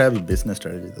 Mr. Krabs' business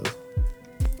strategy though.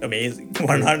 Amazing.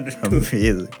 100.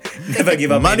 Amazing. Never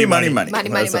give up Money, any money, money. Money.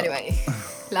 That's all.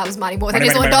 Loves money more than Money,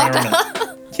 his own money, daughter.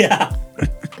 money, Yeah.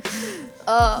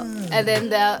 And then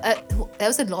there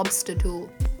was a lobster too.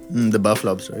 The buff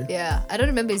lobster, right? Yeah, I don't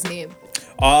remember his name.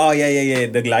 Oh yeah.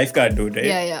 The lifeguard dude, right?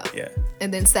 Yeah.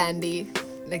 And then Sandy,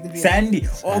 like the real Sandy.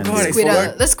 Oh god, I squirrel.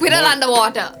 forgot. The squirrel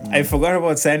underwater. I forgot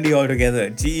about Sandy altogether.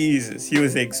 Jesus, he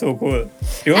was like so cool.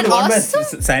 You know And the one where also-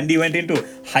 Sandy went into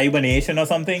hibernation or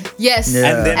something? Yes.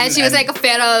 Yeah. And then- And she was like a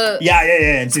feral. Yeah.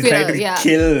 And she Squirrel, tried to yeah.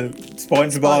 kill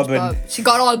SpongeBob and SpongeBob. She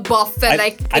got all buff and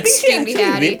like I think she extremely actually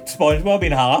hairy. ripped SpongeBob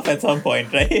in half at some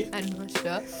point, right? I'm not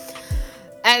sure.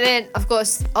 And then, of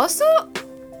course, also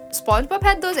SpongeBob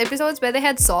had those episodes where they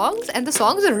had songs, and the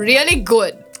songs were really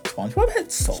good. SpongeBob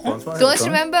had songs. Don't you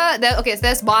remember? So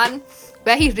there's one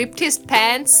where he ripped his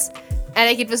pants, and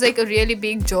like it was like a really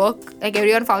big joke. Like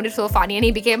everyone found it so funny, and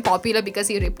he became popular because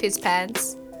he ripped his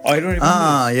pants. Oh, I don't remember.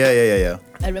 Ah, yeah.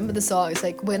 I remember the song. It's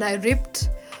like when I ripped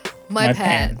my, My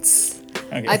pants.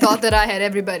 Okay. I thought that I had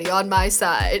everybody on my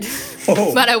side,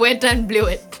 Oh. but I went and blew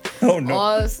it. Oh no.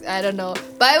 Or, I don't know.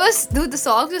 But the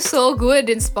songs were so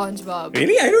good in SpongeBob.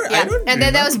 Really? I don't. Yeah. And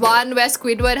then there was remember. one where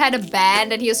Squidward had a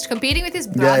band and he was competing with his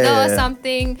brother or yeah.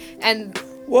 something. And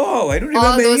Whoa, I don't remember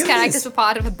all any those of characters this. were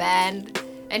part of a band.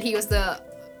 And he was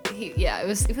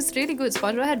it was really good.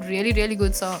 SpongeBob had really, really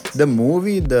good songs. The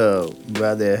movie,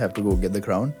 where they have to go get the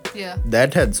crown, Yeah.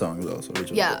 that had songs also, which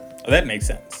was Yeah. Oh, that makes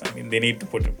sense. I mean, they need to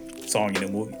put a song in a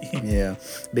movie. good. Yeah,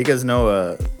 because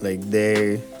like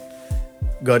they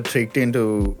got tricked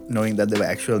into knowing that they were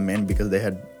actual men because they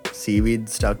had seaweed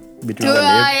stuck between Oh, the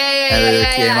lip, yeah, and it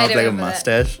yeah, came yeah, I out like a remember that.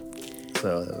 mustache.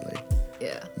 So they were like,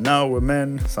 Yeah. now we're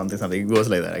men, something. It goes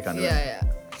like that. I can't remember.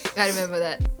 Yeah. I remember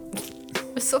that.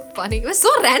 It was so funny. It was so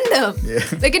random. Yeah.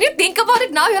 Like, when you think about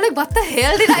it now, you're like, what the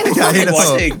hell did I watch? I know.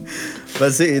 Watching.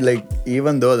 But see, like,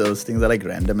 even though those things are like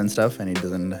random and stuff, and it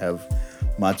doesn't have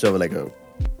much of like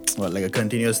a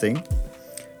continuous thing,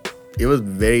 it was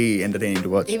very entertaining to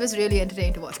watch. It was really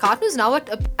entertaining to watch. Cartoons now,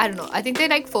 I don't know. I think they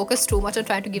like focus too much on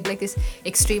trying to give like this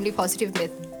extremely positive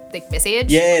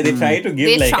message. Yeah, they try to give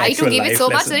They like try actual to give life it so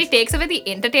much that lessons. it takes away the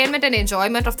entertainment and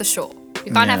enjoyment of the show.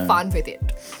 You can't have Yeah. fun with it.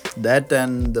 That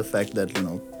and the fact that,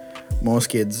 most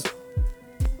kids,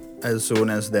 as soon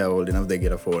as they're old enough, they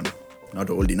get a phone. Not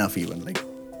old enough even, like,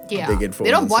 Yeah. They get phones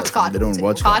don't and watch stuff, and cartoons. they don't anymore.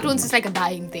 watch cartoons cartoons. is like a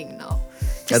dying thing now.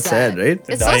 That's sad, right?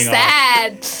 It's so dying art.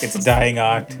 sad. It's a dying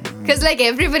art. Because like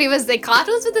everybody was like,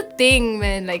 cartoons were the thing,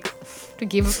 man. Like to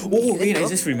give. Oh wait, I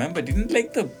just remember. Didn't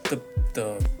like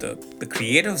the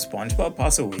creator of SpongeBob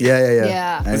pass away? Yeah.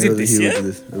 Yeah. And Was it this year? It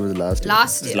was last year.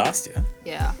 last It was year. last year.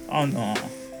 Yeah. Oh no.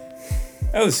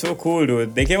 That was so cool,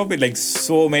 dude. They came up with like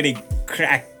so many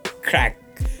crack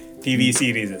TV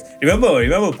series. Remember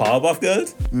Powerpuff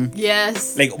Girls?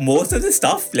 Yes. Like most of the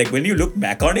stuff, like when you look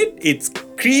back on it, it's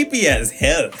creepy as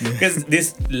hell. Because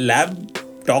this lab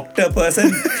doctor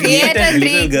person created Created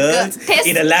little three girls test-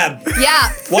 in a lab.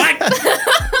 Yeah. What?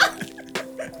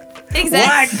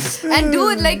 Exactly. And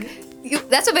dude, like,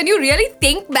 that's when you really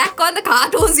think back on the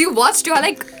cartoons you watched, you're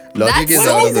like, Logic that's is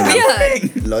so out of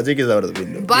the weird. Logic is out of the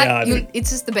window. But Yeah, dude. it's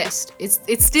just the best. It's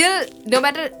still, no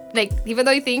matter, like, even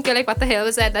though you think you're like, what the hell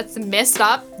was that? That's messed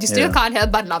up. You still Yeah. can't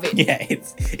help but love it. Yeah,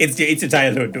 it's your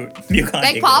childhood, dude. You can't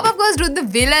Like, take Powerpuff Girls, dude, the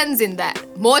villains in that.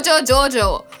 Mojo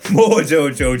Jojo it. Mojo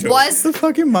Jojo. was The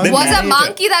fucking monkey. was a narrator.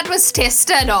 monkey that was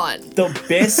tested on. The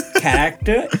best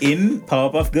character in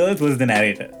Powerpuff Girls was the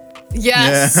narrator.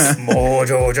 Yes.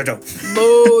 Mojo Jojo.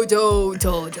 Mojo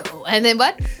Jojo. And then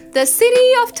what? The City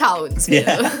of Townsville.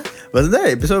 Yeah. Wasn't there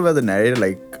an episode where the narrator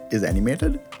like is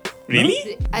animated?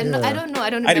 Really? I don't know. I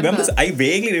don't remember. I remember. I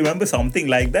vaguely remember something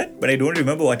like that, but I don't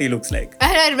remember what he looks like.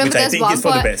 And I remember Which I there's think one is for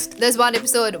the point- best. There's one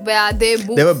episode where they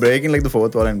move. They were breaking like the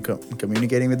fourth wall and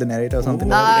communicating with the narrator or something.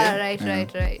 Ah,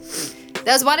 right.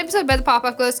 There's one episode where the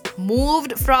Powerpuff Girls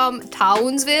moved from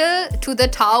Townsville to the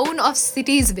town of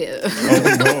Citiesville.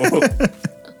 Oh no.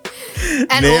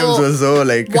 And Names were so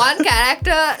like one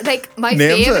character, like my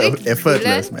Names are favorite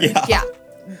effortless, villain. man. Yeah.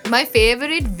 My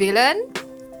favorite villain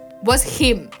was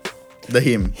him.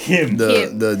 him. Him.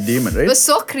 The demon, It right? was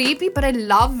so creepy, but I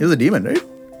loved. He was a demon, right?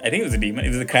 I think it was a demon. It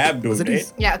was a crab dude, it right?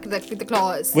 his- Yeah, with the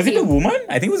claws. Was it a woman?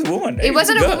 I think it was a woman. Right? It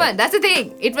wasn't a girl. woman. That's the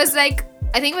thing. It was like,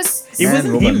 I think it was. It Man,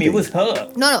 wasn't woman him. It thing. was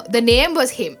her. No. The name was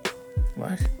him.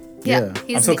 What? Yeah.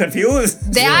 Yeah. I'm so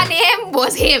confused. Their name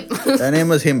was him. Her name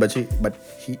was him, but he.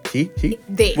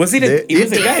 They. Was it? They- It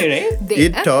was a it- guy, right? They,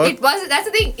 It talked- It was. That's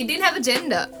the thing. It didn't have a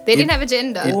gender. They didn't have a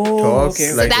gender. It Oh, talks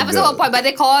okay. like That a was the whole girl. point. But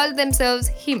they called themselves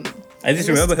him. I just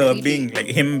It was remember her creepy. being like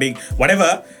him being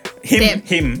whatever.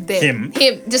 Him. Them.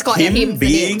 Him. Just call him. Him. being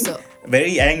The name, so.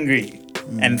 very angry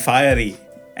and fiery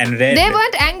and red. They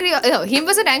weren't angry. No, him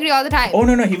wasn't angry all the time. Oh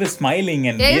no, he was smiling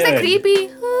and Yeah, he was like weird. creepy.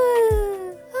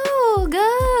 Oh,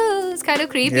 girls. Kind of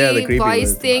creepy, Yeah, the creepy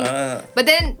voice voice. thing. But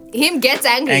then him gets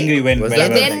angry. Angry when Was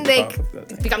whenever, that And then like,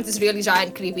 like it becomes this really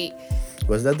giant creepy.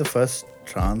 Was that the first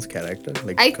trans character?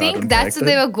 Like I cartoon think that's what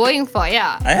they character? were going for.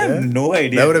 Yeah. I have Yeah. no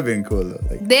idea. That would have been cool though.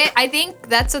 Like I think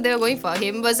that's what they were going for.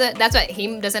 Him was a. That's why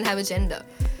him doesn't have a gender,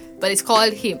 but it's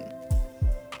called him.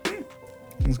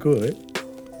 it's cool, right?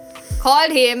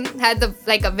 Called him, had the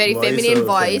like a very Voice feminine of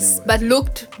voice, feminine but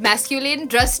looked masculine,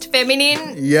 dressed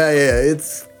feminine. Yeah.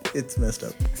 It's messed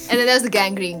up. And then there's the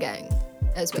Gangrene Gang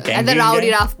as well, The and the Gangrene Rowdy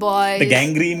Gang? Rough Boys. The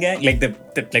gangrene gang, like the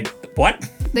what?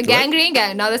 The Gangrene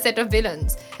Gang, another set of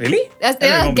villains. Really? That's I don't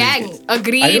their remember gang, these. a I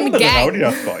green remember gang. the Rowdy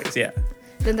Rough Boys. Yeah.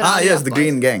 Then the Ah, Rowdy yes, Rough the Boys.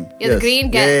 green gang. Yeah, the Yes.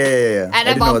 green gang. Yeah. And I at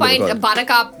didn't know one what they were point, called.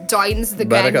 Buttercup joins the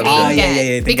Buttercup, Gangrene yeah. Ah, yeah, Gang yeah, I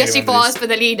think because I she remember falls this. for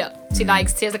the leader.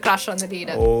 She has a crush on the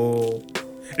leader. Oh.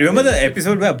 Remember the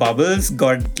episode where Bubbles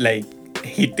got like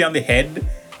hit on the head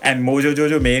and Mojo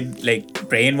Jojo made like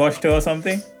brainwashed her or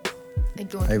something? I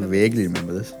don't I remember. vaguely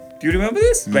remember this. Do you remember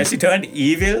this? Where she turned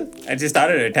evil and she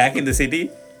started attacking the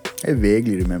city? I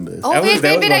vaguely remember this. Oh, That was- wait,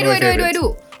 that wait, was wait, one I of do.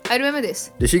 my I remember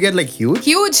this. Did she get like huge?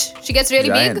 Huge. She gets really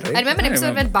Giant, big. right? I remember an I episode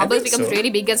remember. when Bubbles I think becomes so. really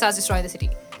big and starts destroying the city.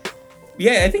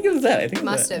 Yeah, I think it was that. I think it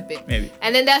was Must that. have been. Maybe.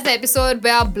 And then there's the episode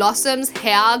where Blossom's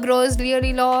hair grows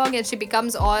really long and she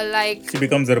becomes all like She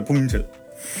becomes a Rapunzel.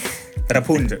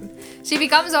 Rapunzel. she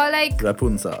becomes all like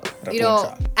Rapunzel. you know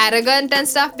Rapunzel. arrogant and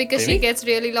stuff because she Really? gets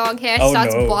really long hair. She Oh,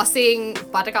 starts no. bossing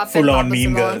Buttercup Full and on Bubbles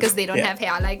mean along girls. because they don't Yeah. have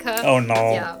hair like her. Oh, no.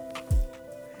 Yeah.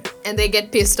 And they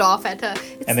get pissed off at her.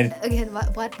 It's, And then again,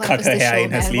 what cut was her the hair show,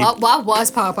 in her man? sleep. What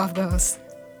was Powerpuff Girls?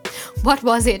 What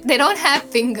was it? They don't have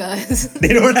fingers. They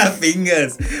don't have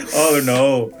fingers. Oh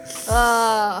no.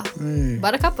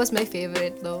 Buttercup was my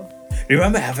favorite though,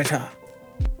 Remember Avatar?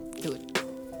 dude.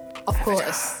 Of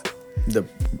course, The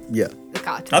the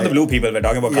cartoon. Not the blue people, we're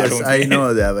talking about Yes, cartoons. I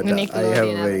know the Avatar. I have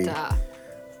Nickelodeon a very Avatar.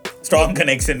 Strong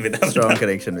connection with Avatar. strong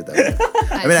connection with Avatar.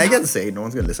 I mean, I can say it, no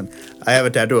one's gonna listen. I have a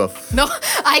tattoo of. No,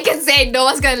 I can say no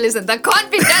one's gonna listen. The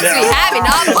confidence we have in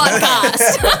our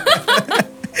podcast.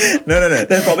 No.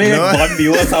 There's probably No. like one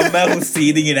viewer somewhere who's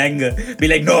seething in anger. Be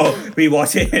like, no, we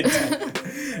watch it.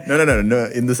 No.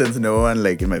 In the sense, no one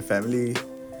like in my family.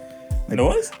 No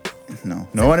one's? No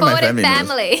one in my Poetic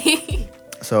family knows. family.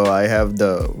 So I have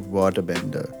the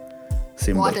waterbender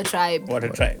symbol. Water tribe. What a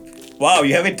tribe. Wow,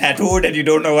 you have it tattooed and you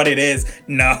don't know what it is.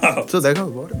 No. So that's how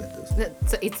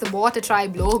waterbenders. It's the Water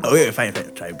Tribe logo. Oh yeah, fine.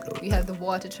 Tribe bro. We have the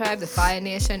Water Tribe, the Fire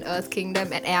Nation, Earth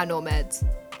Kingdom, and Air Nomads.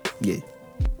 Yeah.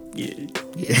 Yeah.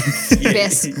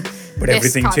 Best. But best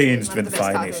everything cartoon, changed one when of the the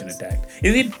best Fire Nation cartoons. attacked.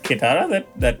 Is it Kitara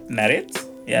that narrates?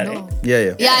 Yeah, No. right?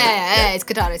 Yeah. Yeah. It's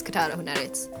Katara who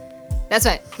narrates. That's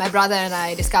right. My brother and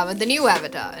I discovered the new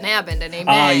avatar, an airbender named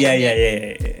Ah, Aang.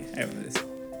 yeah. I remember this.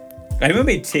 I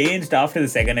remember it changed after the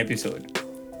second episode.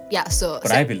 Yeah, so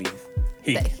But I believe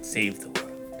he Right. can save the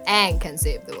world. Aang can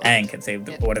save the world. Aang can save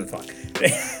the Yeah. what the fuck.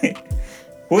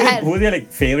 Who's your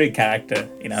like favorite character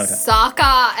in Avatar?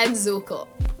 Sokka and Zuko.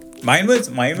 Mine was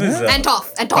And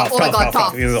Toph. And Toph. Oh my god,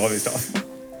 Toph. He was always Toph.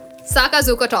 Sokka,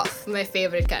 Zuko, Toph. My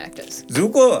favorite characters.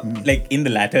 Zuko, like in the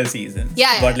latter seasons,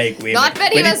 Yeah, got like way not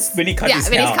better. when he was when he cut his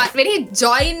when hair he off. when he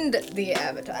joined the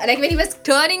Avatar, like when he was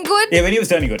turning good. Yeah, when he was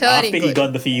turning good. Turning After he good.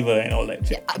 got the fever and all that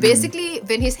shit. Basically,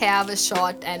 when his hair was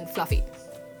short and fluffy,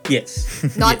 Yes.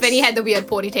 not Yes. when he had the weird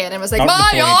ponytail and was like,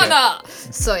 Not the "My ponytail. honor."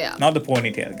 So yeah, Not the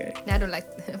ponytail guy. I don't like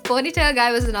ponytail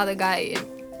guy was another guy in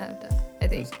Avatar, I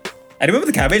think. I remember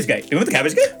the cabbage guy. Remember the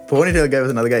cabbage guy? Ponytail guy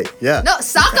was another guy. Yeah. No,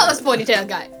 Sokka was ponytail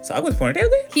guy. Sokka was ponytail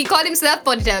guy? He called himself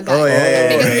ponytail guy Oh, yeah.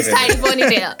 because of right, his right. tiny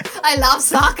ponytail. I love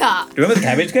Sokka. Remember the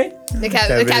cabbage guy? The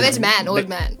Cabbage. cabbage man, old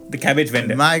man. The cabbage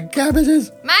vendor. My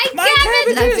cabbages. My My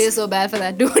cabbage! I cabbages. feel so bad for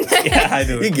that dude. Yeah, I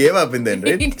do. He gave up in the end,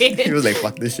 right? He did. was like,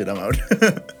 fuck this shit, I'm out.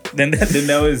 Then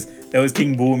there was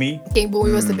King Boomy. King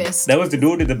Boomy was the best. That was the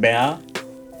dude with the bear.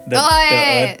 The, Oh, the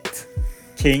yeah. Earth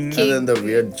King. King. And then the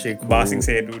weird chick who, Basing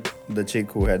Say dude. the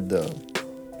chick who had the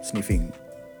sniffing.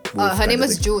 Her name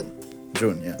was June.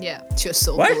 June, yeah. Yeah, she was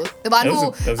so What? cool. The one That was who,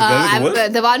 a- that was a girl with a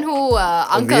wolf? the one who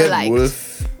Uncle a weird liked.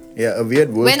 wolf. Yeah, a weird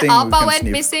wolf When thing who Appa can went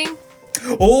sniff. missing,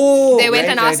 Oh! They went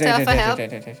right, and asked right, her right, for right, help.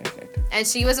 right, right, right, right, right. and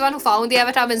she was the one who found the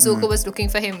Avatar when Zuko was looking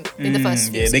for him in the first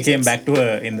few Yeah, they came seasons. back to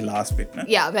her in the last bit. No?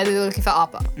 Yeah, when they were looking for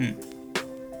Appa.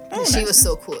 Oh, She nice. was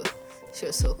so cool. She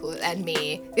was so cool. And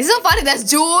May. This is so funny. There's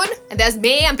June and there's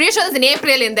May. I'm pretty sure there's an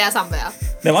April in there somewhere.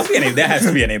 There must be an April. There has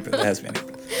to be an April. There has to be an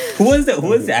April. Who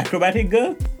was the acrobatic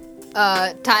girl?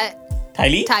 Ty Ty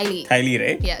Lee,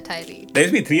 right? Yeah, Ty Lee. There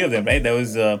used to be three of them, right? There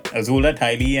was Azula,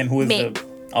 Ty Lee, and who was May. the...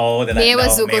 Oh, the May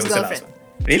was no, Zuko's the last girlfriend. one.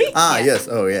 Really? Ah, Yeah. yes.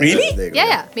 Oh, yeah. Really? There you go.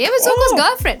 Yeah. May was Zuko's Oh.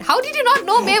 girlfriend. How did you not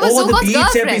know May was Oh, the Zuko's beach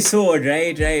girlfriend? episode.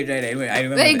 Right. I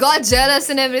remember Where he that. got jealous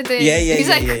and everything. Yeah, He's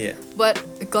like, yeah. but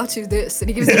I got you this. And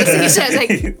he gives it a seashell. It's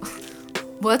like,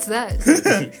 what's that?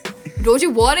 Don't you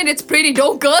want it? It's pretty.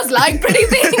 Don't girls like pretty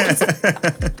things?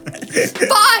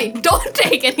 Fine. Don't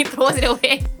take it. He throws it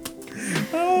away.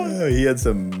 Oh, he had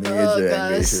some major God,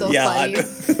 anger it's issues. so Yeah, funny.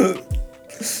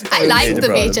 I I liked major the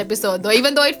problem. beach episode though,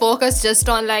 even though it focused just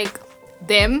on like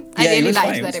them. I Yeah, it really was liked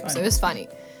fine, it that was episode. fine. It was funny.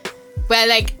 Where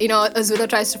like Azula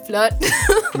tries to flirt.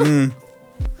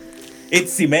 It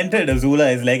cemented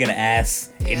Azula as like an ass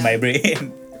in Yeah. my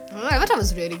brain. Avatar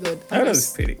was really good. That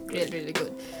was pretty good. really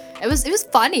good. It was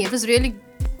funny. It was really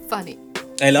funny.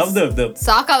 I love the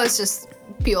Sokka was just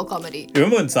pure comedy.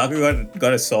 remember when Sokka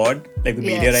got a sword, like the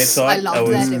Yes, meteorite sword? I loved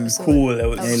was that episode. cool. That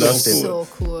was That he was lost so it. cool.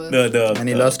 so cool. And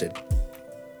he lost it.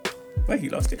 Why he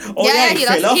lost it? Oh Yeah, yeah, he he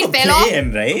lost fell it. off He a fell off.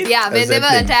 plane, right? Yeah, when they were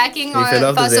Zeppelin. attacking He fell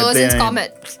off for the Sozin's Zeppelin.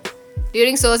 comet.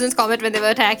 During Sozin's comet, when they were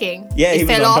attacking, Yeah, he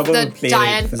was fell on off top the of the plane.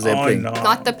 giant, Zeppelin. Oh, no.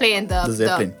 not the plane, the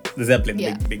Zeppelin. The Zeppelin,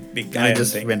 Yeah. big And iron it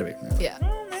just thing. went away. Yeah,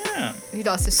 Oh man. he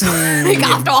lost his sword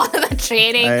after all of the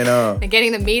training I know. and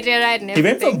getting the meteorite and He everything.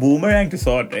 went from boomerang to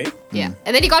sword, right? Yeah,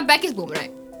 and then he got back his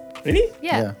boomerang. Really?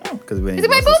 Yeah. Because when It's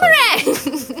my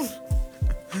boomerang!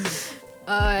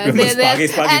 Remember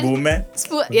Sparky Boom Man?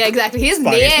 Yeah, exactly. His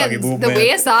Sparky, name, Sparky Boom the Man. way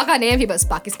Sokka named him was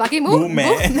Sparky Boom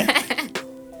Man.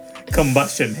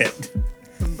 Combustion head.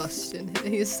 Combustion.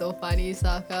 He's so funny,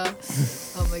 Sokka.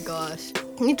 Oh my gosh.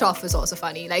 Toph was also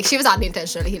funny. Like she was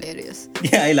unintentionally hilarious.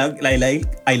 Yeah,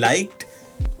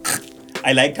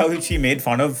 I liked how she made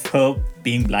fun of her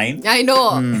being blind. I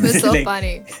know. It was so Like-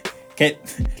 funny. Okay,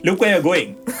 look where you're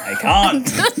going. I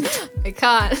can't. I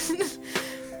can't.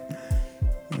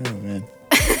 Oh, man.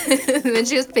 When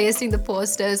she was pasting the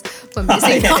posters for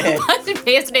missing Wampa, she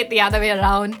pasted it the other way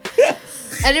around.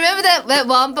 And remember that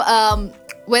Wampa,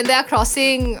 when they're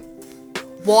crossing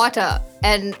water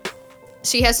and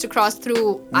she has to cross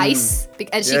through ice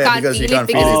and she Yeah, can't because she feel it can't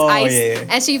because feel it's it. Oh, ice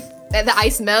yeah. and the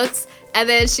ice melts. And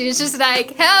then she's just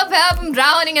like, help, I'm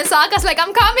drowning. And Sokka's like,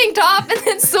 I'm coming, Toph. And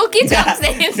then Suki jumps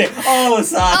in. Oh,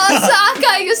 Sokka. Oh,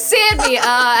 Sokka, you saved me.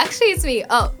 Actually, it's me.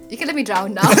 Oh, you can let me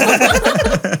drown now.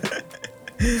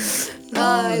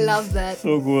 I love that.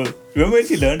 So cool. Remember when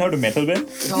she learned how to metal bend?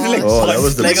 She's like, Oh, that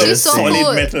was the like a best She's so solid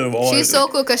cool. metal wall. She's so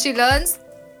cool because she learns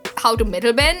how to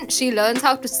middle bend. She learns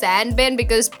how to sand bend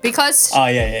because Ah,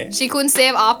 yeah. she couldn't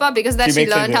save Appa because that she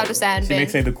makes, like, learned the- how to sand She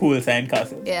makes bend. like the cool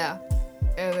sandcastle. Yeah.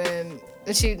 And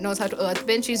then she knows how to earth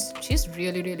bend. She's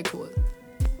really, really cool.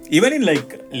 Even in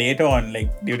like later on, like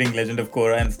during Legend of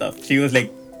Korra and stuff, she was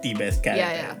like the best character.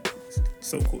 Yeah.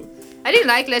 So cool. I didn't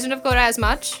like Legend of Korra as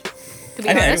much, to be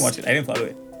I honest. didn't watch it. I didn't follow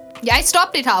it. Yeah, I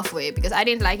stopped it halfway because I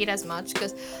didn't like it as much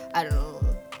because I don't know.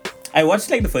 I watched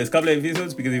like the first couple of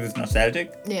episodes because it was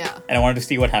nostalgic. Yeah. And I wanted to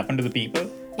see what happened to the people.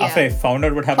 Yeah. After I found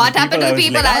out what happened What to happened to the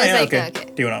people, people, I was "Ah, yeah, like,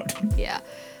 okay. tune out. Yeah.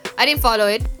 I didn't follow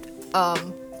it.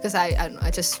 Because I don't know,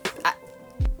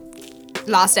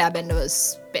 Last Airbender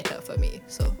was better for me.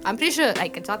 So I'm pretty sure,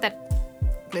 like, it's not that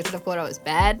Legend of Korra was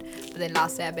bad, but then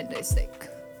Last Airbender is like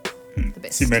the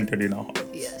best. Cemented in our heart.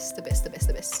 Yes, the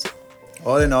best.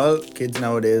 All in all, kids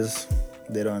nowadays,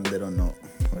 they don't know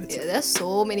what it's. Yeah, there's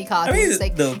so many cartoons. I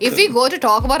mean, like, if we go to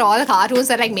talk about all the cartoons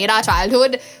that like made our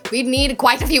childhood, we'd need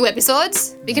quite a few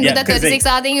episodes. We can Yeah, do that 'cause, like-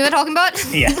 36-hour thing you were talking about.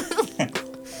 Yeah.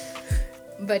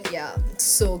 But yeah, it's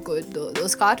so good though.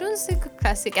 Those cartoons, like a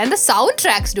classic. And the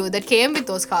soundtracks, dude, that came with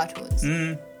those cartoons.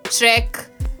 Shrek,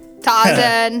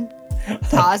 Tarzan,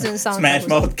 soundtrack. Smash was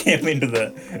Mouth came into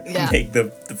the Yeah. like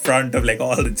the front of like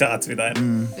all the charts with that.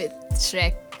 with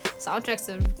Shrek. Soundtracks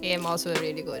of the game also were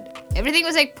really good. Everything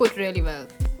was like put really well.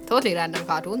 Totally random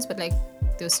cartoons, but like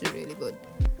they were still really good.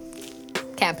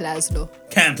 Camp Lazlo.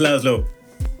 Camp Lazlo.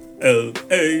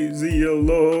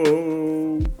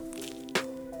 Lazlo.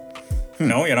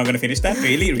 No, you're not gonna finish that?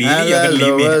 Really? You're gonna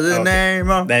leave me? was the Okay.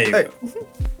 name of. There you Hey. go.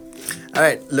 All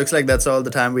right, looks like that's all the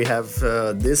time we have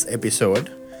this episode.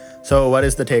 So, what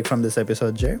is the take from this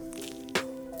episode, Jay?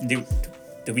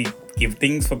 Do we give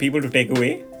things for people to take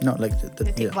away? No, like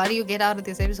yeah. What do you get out of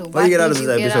this episode? What do you get out of did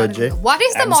this get episode, out of Jay? it? What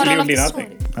is the moral of Absolutely the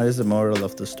nothing. story? What is the moral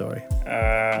of the story?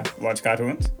 Watch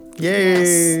cartoons.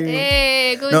 Yay!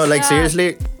 Hey, good No, like job.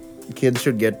 seriously, kids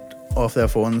should get off their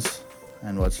phones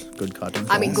and watch good cartoons.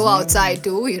 I mean, go outside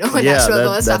too, you know, Yeah, natural that-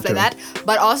 girls, stuff that like that.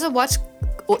 But also watch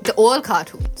the old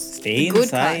cartoons. Stay the good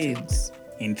inside. cartoons.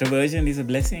 Introversion is a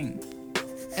blessing.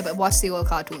 Yeah, but watch the old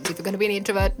cartoons. If you're going to be an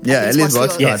introvert, Yeah, at least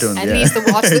watch the old- cartoons, At yeah. least watch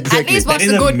the, at Exactly. least watch That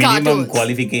is the a good minimum cartoons.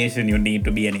 qualification you need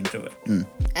to be an introvert.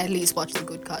 At least watch the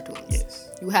good cartoons. Yes.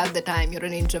 You have the time. You're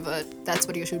an introvert. That's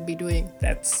what you should be doing.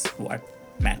 That's what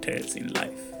matters in life.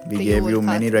 we the gave old you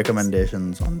many cartoons.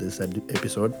 recommendations on this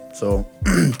episode, so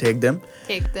take them.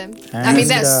 Take them. I mean, And,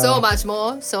 there's so much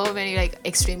more. So many like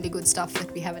extremely good stuff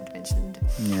that we haven't mentioned.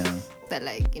 Yeah, But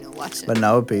like, you know, watch it. but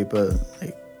now people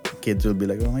like kids will be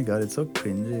like, "Oh my god, it's so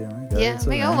cringy! Oh my god, Yeah. it's so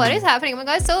Like, oh, lame. what is happening? Oh my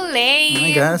god, it's so lame. Oh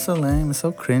my god, it's so lame! It's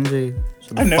so cringy."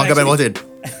 Shut the I've never fuck up and watch it.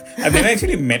 I've never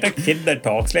actually met a kid that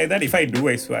talks like that. If I do,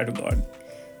 I swear to God.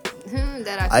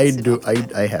 That actually I is do.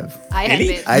 not- I have. I have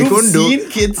Really? it. I You've couldn't do. seen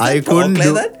kids that I talk couldn't like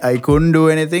do. that? I couldn't do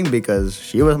anything because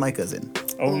she was my cousin.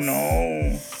 Oh no.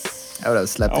 I would have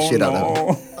slapped the Oh shit out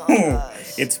of her. no.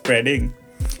 It's spreading.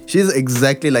 She's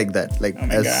exactly like that. Like Oh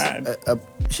my as God.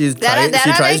 she There are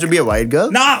tries like- to be a white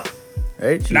girl, No!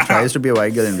 right? She Nah. tries to be a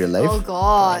white girl in real life. Oh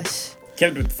gosh.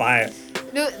 Killed with fire.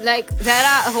 Dude, like there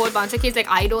are a whole bunch of kids. Like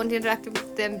I don't interact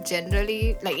with them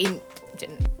generally. Like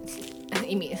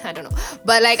I don't know,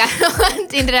 but like I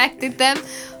don't interact with them.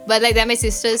 But like they're my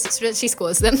sisters. She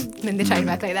scores them when they try to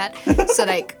act like that. So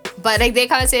like, but like they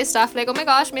come and say stuff like, "Oh my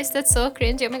gosh, miss, that's so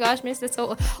cringy. Oh my gosh, miss, that's so,"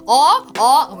 or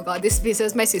oh my god, this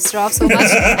pisses my sister off so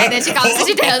much. And then she comes and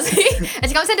she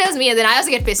tells me, and then I also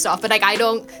get pissed off. But like I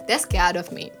don't. They're scared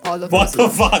of me. All of What them.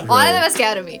 the fuck? All of them are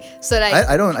scared of me. So like.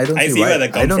 I don't I see see why. where that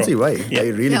I comes don't from. see why. Yeah. I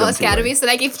really No, don't it's see scared why. of me. So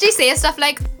like if she says stuff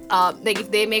like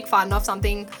if they make fun of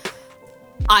something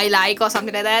I like or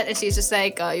something like that, and she's just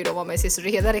like, you don't want my sister to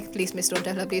hear that, like, please miss, don't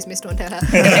tell her, please miss, don't tell her.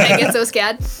 And I get so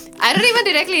scared. I don't even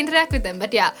directly interact with them,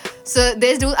 but yeah. So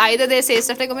they do either they say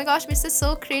stuff like, oh my gosh, miss, that's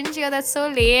so cringy, or that's so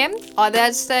lame, or they're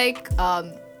just like,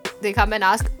 they come and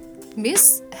ask,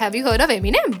 miss, have you heard of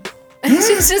Eminem? And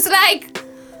she's just like,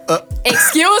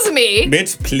 excuse me.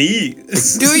 Bitch,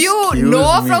 please. Do you Excuse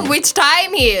know me. from which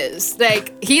time he is?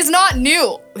 Like, he's not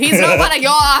new. He's not one of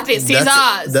your artists. He's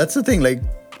ours. That's the thing. Like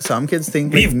some kids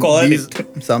think We've like, called these,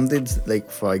 it. some things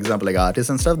like for example like artists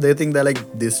and stuff. They think they're like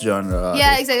this genre.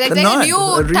 Yeah, artists. exactly. Like, They're they're a not. new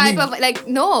They're really- type of, like,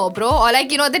 no, bro. Or,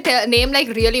 like, you know, they name, like,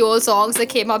 really old songs that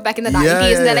came out back in the 90s. Yeah,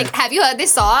 And they're yeah. like, have you heard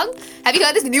this song? Have you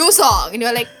heard this new song? And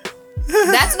you're like,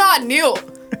 that's not new.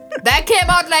 That came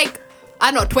out, like,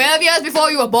 I don't know, 12 years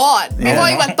before you were born. Before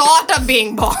you even thought of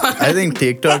being born. I think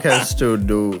TikTok is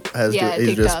Yeah, is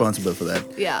TikTok. responsible for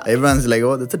that. Yeah. Everyone's like,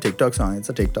 oh, that's a TikTok song. It's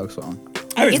a TikTok song.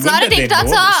 I mean, It's good not a that they TikTok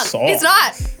know the song. It's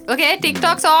not. Okay,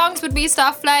 TikTok songs would be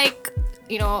stuff like,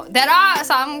 you know, there are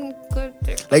some good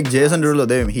TikTok. Like Jason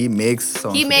Derulo, he makes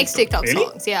songs. He for makes TikTok Really?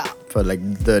 songs, yeah. for like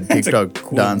the That's a TikTok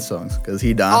cool- dance songs because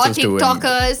he Or dances to it.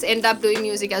 TikTokers end up doing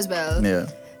music as well. Yeah.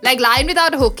 Like Line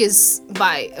Without a Hook is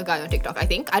by a guy on TikTok, I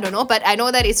think. I don't know, but I know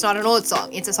that it's not an old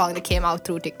song. It's a song that came out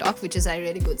through TikTok, which is a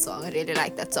really good song. I really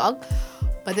like that song.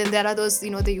 But then there are those, you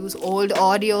know, they use old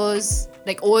audios,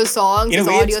 like old songs In a as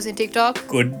way, it's- audios in TikTok.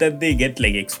 Good that they get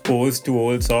like exposed to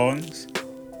old songs.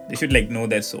 They should like know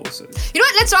their sources. You know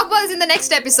what? Let's talk about this in the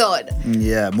next episode.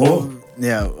 Yeah. More.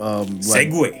 Yeah. What-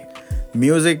 Segue.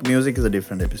 Music is a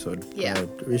different episode. Yeah.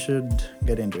 But we should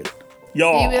get into it. Yo.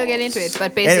 We will get into it.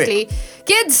 But basically,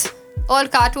 kids,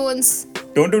 old cartoons,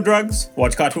 Don't do drugs.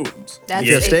 Watch cartoons. That's If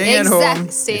you're it. staying at home,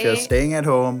 Exact- if you're staying at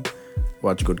home,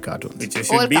 watch good cartoons. Which you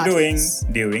All should be doing cartoons.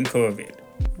 during COVID.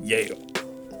 Yeah.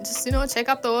 Just check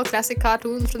up the old classic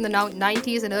cartoons from the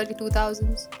 90s and early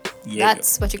 2000s. Yeah.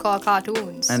 That's what you call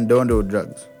cartoons. And don't do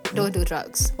drugs. Don't do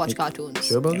drugs. Watch cartoons.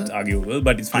 Sure about It's that? arguable,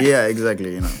 but it's fine. Yeah,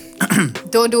 exactly.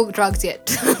 Don't do drugs yet.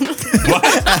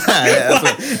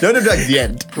 Don't do drugs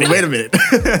yet. Wait a minute.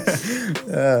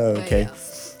 Okay.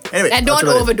 Anyway, And that's don't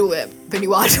about it. overdo them when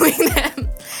you are doing them.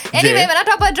 Anyway, when I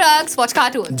talk about drugs, watch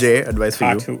cartoons. Jay, advice for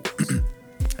you. Cartoon.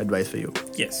 Advice for you.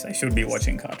 Yes, I should be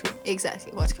watching cartoon.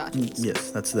 Exactly, watch cartoons.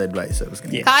 Yes, that's the advice I was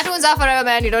going to Yeah. Cartoons are forever,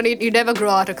 man. You never grow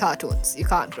out of cartoons. You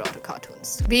can't grow out of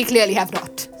cartoons. We clearly have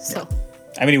not. So,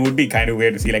 I mean, it would be kind of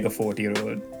weird to see like a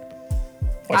 40-year-old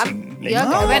watching.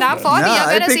 when I'm 40,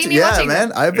 you're gonna see me watching man.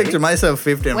 them. I picture myself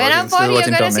 50 and When I'm still 40, you're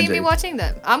watching gonna Tom see and me Jerry. watching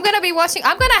them. I'm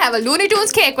gonna have a Looney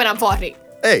Tunes cake when I'm 40.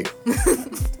 Hey,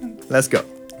 let's go.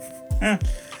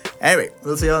 Anyway,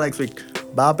 we'll see you all next week.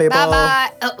 Bye, people. Bye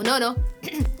bye. Oh, no.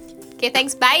 Okay,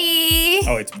 thanks. Bye.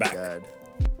 Oh, it's back. God.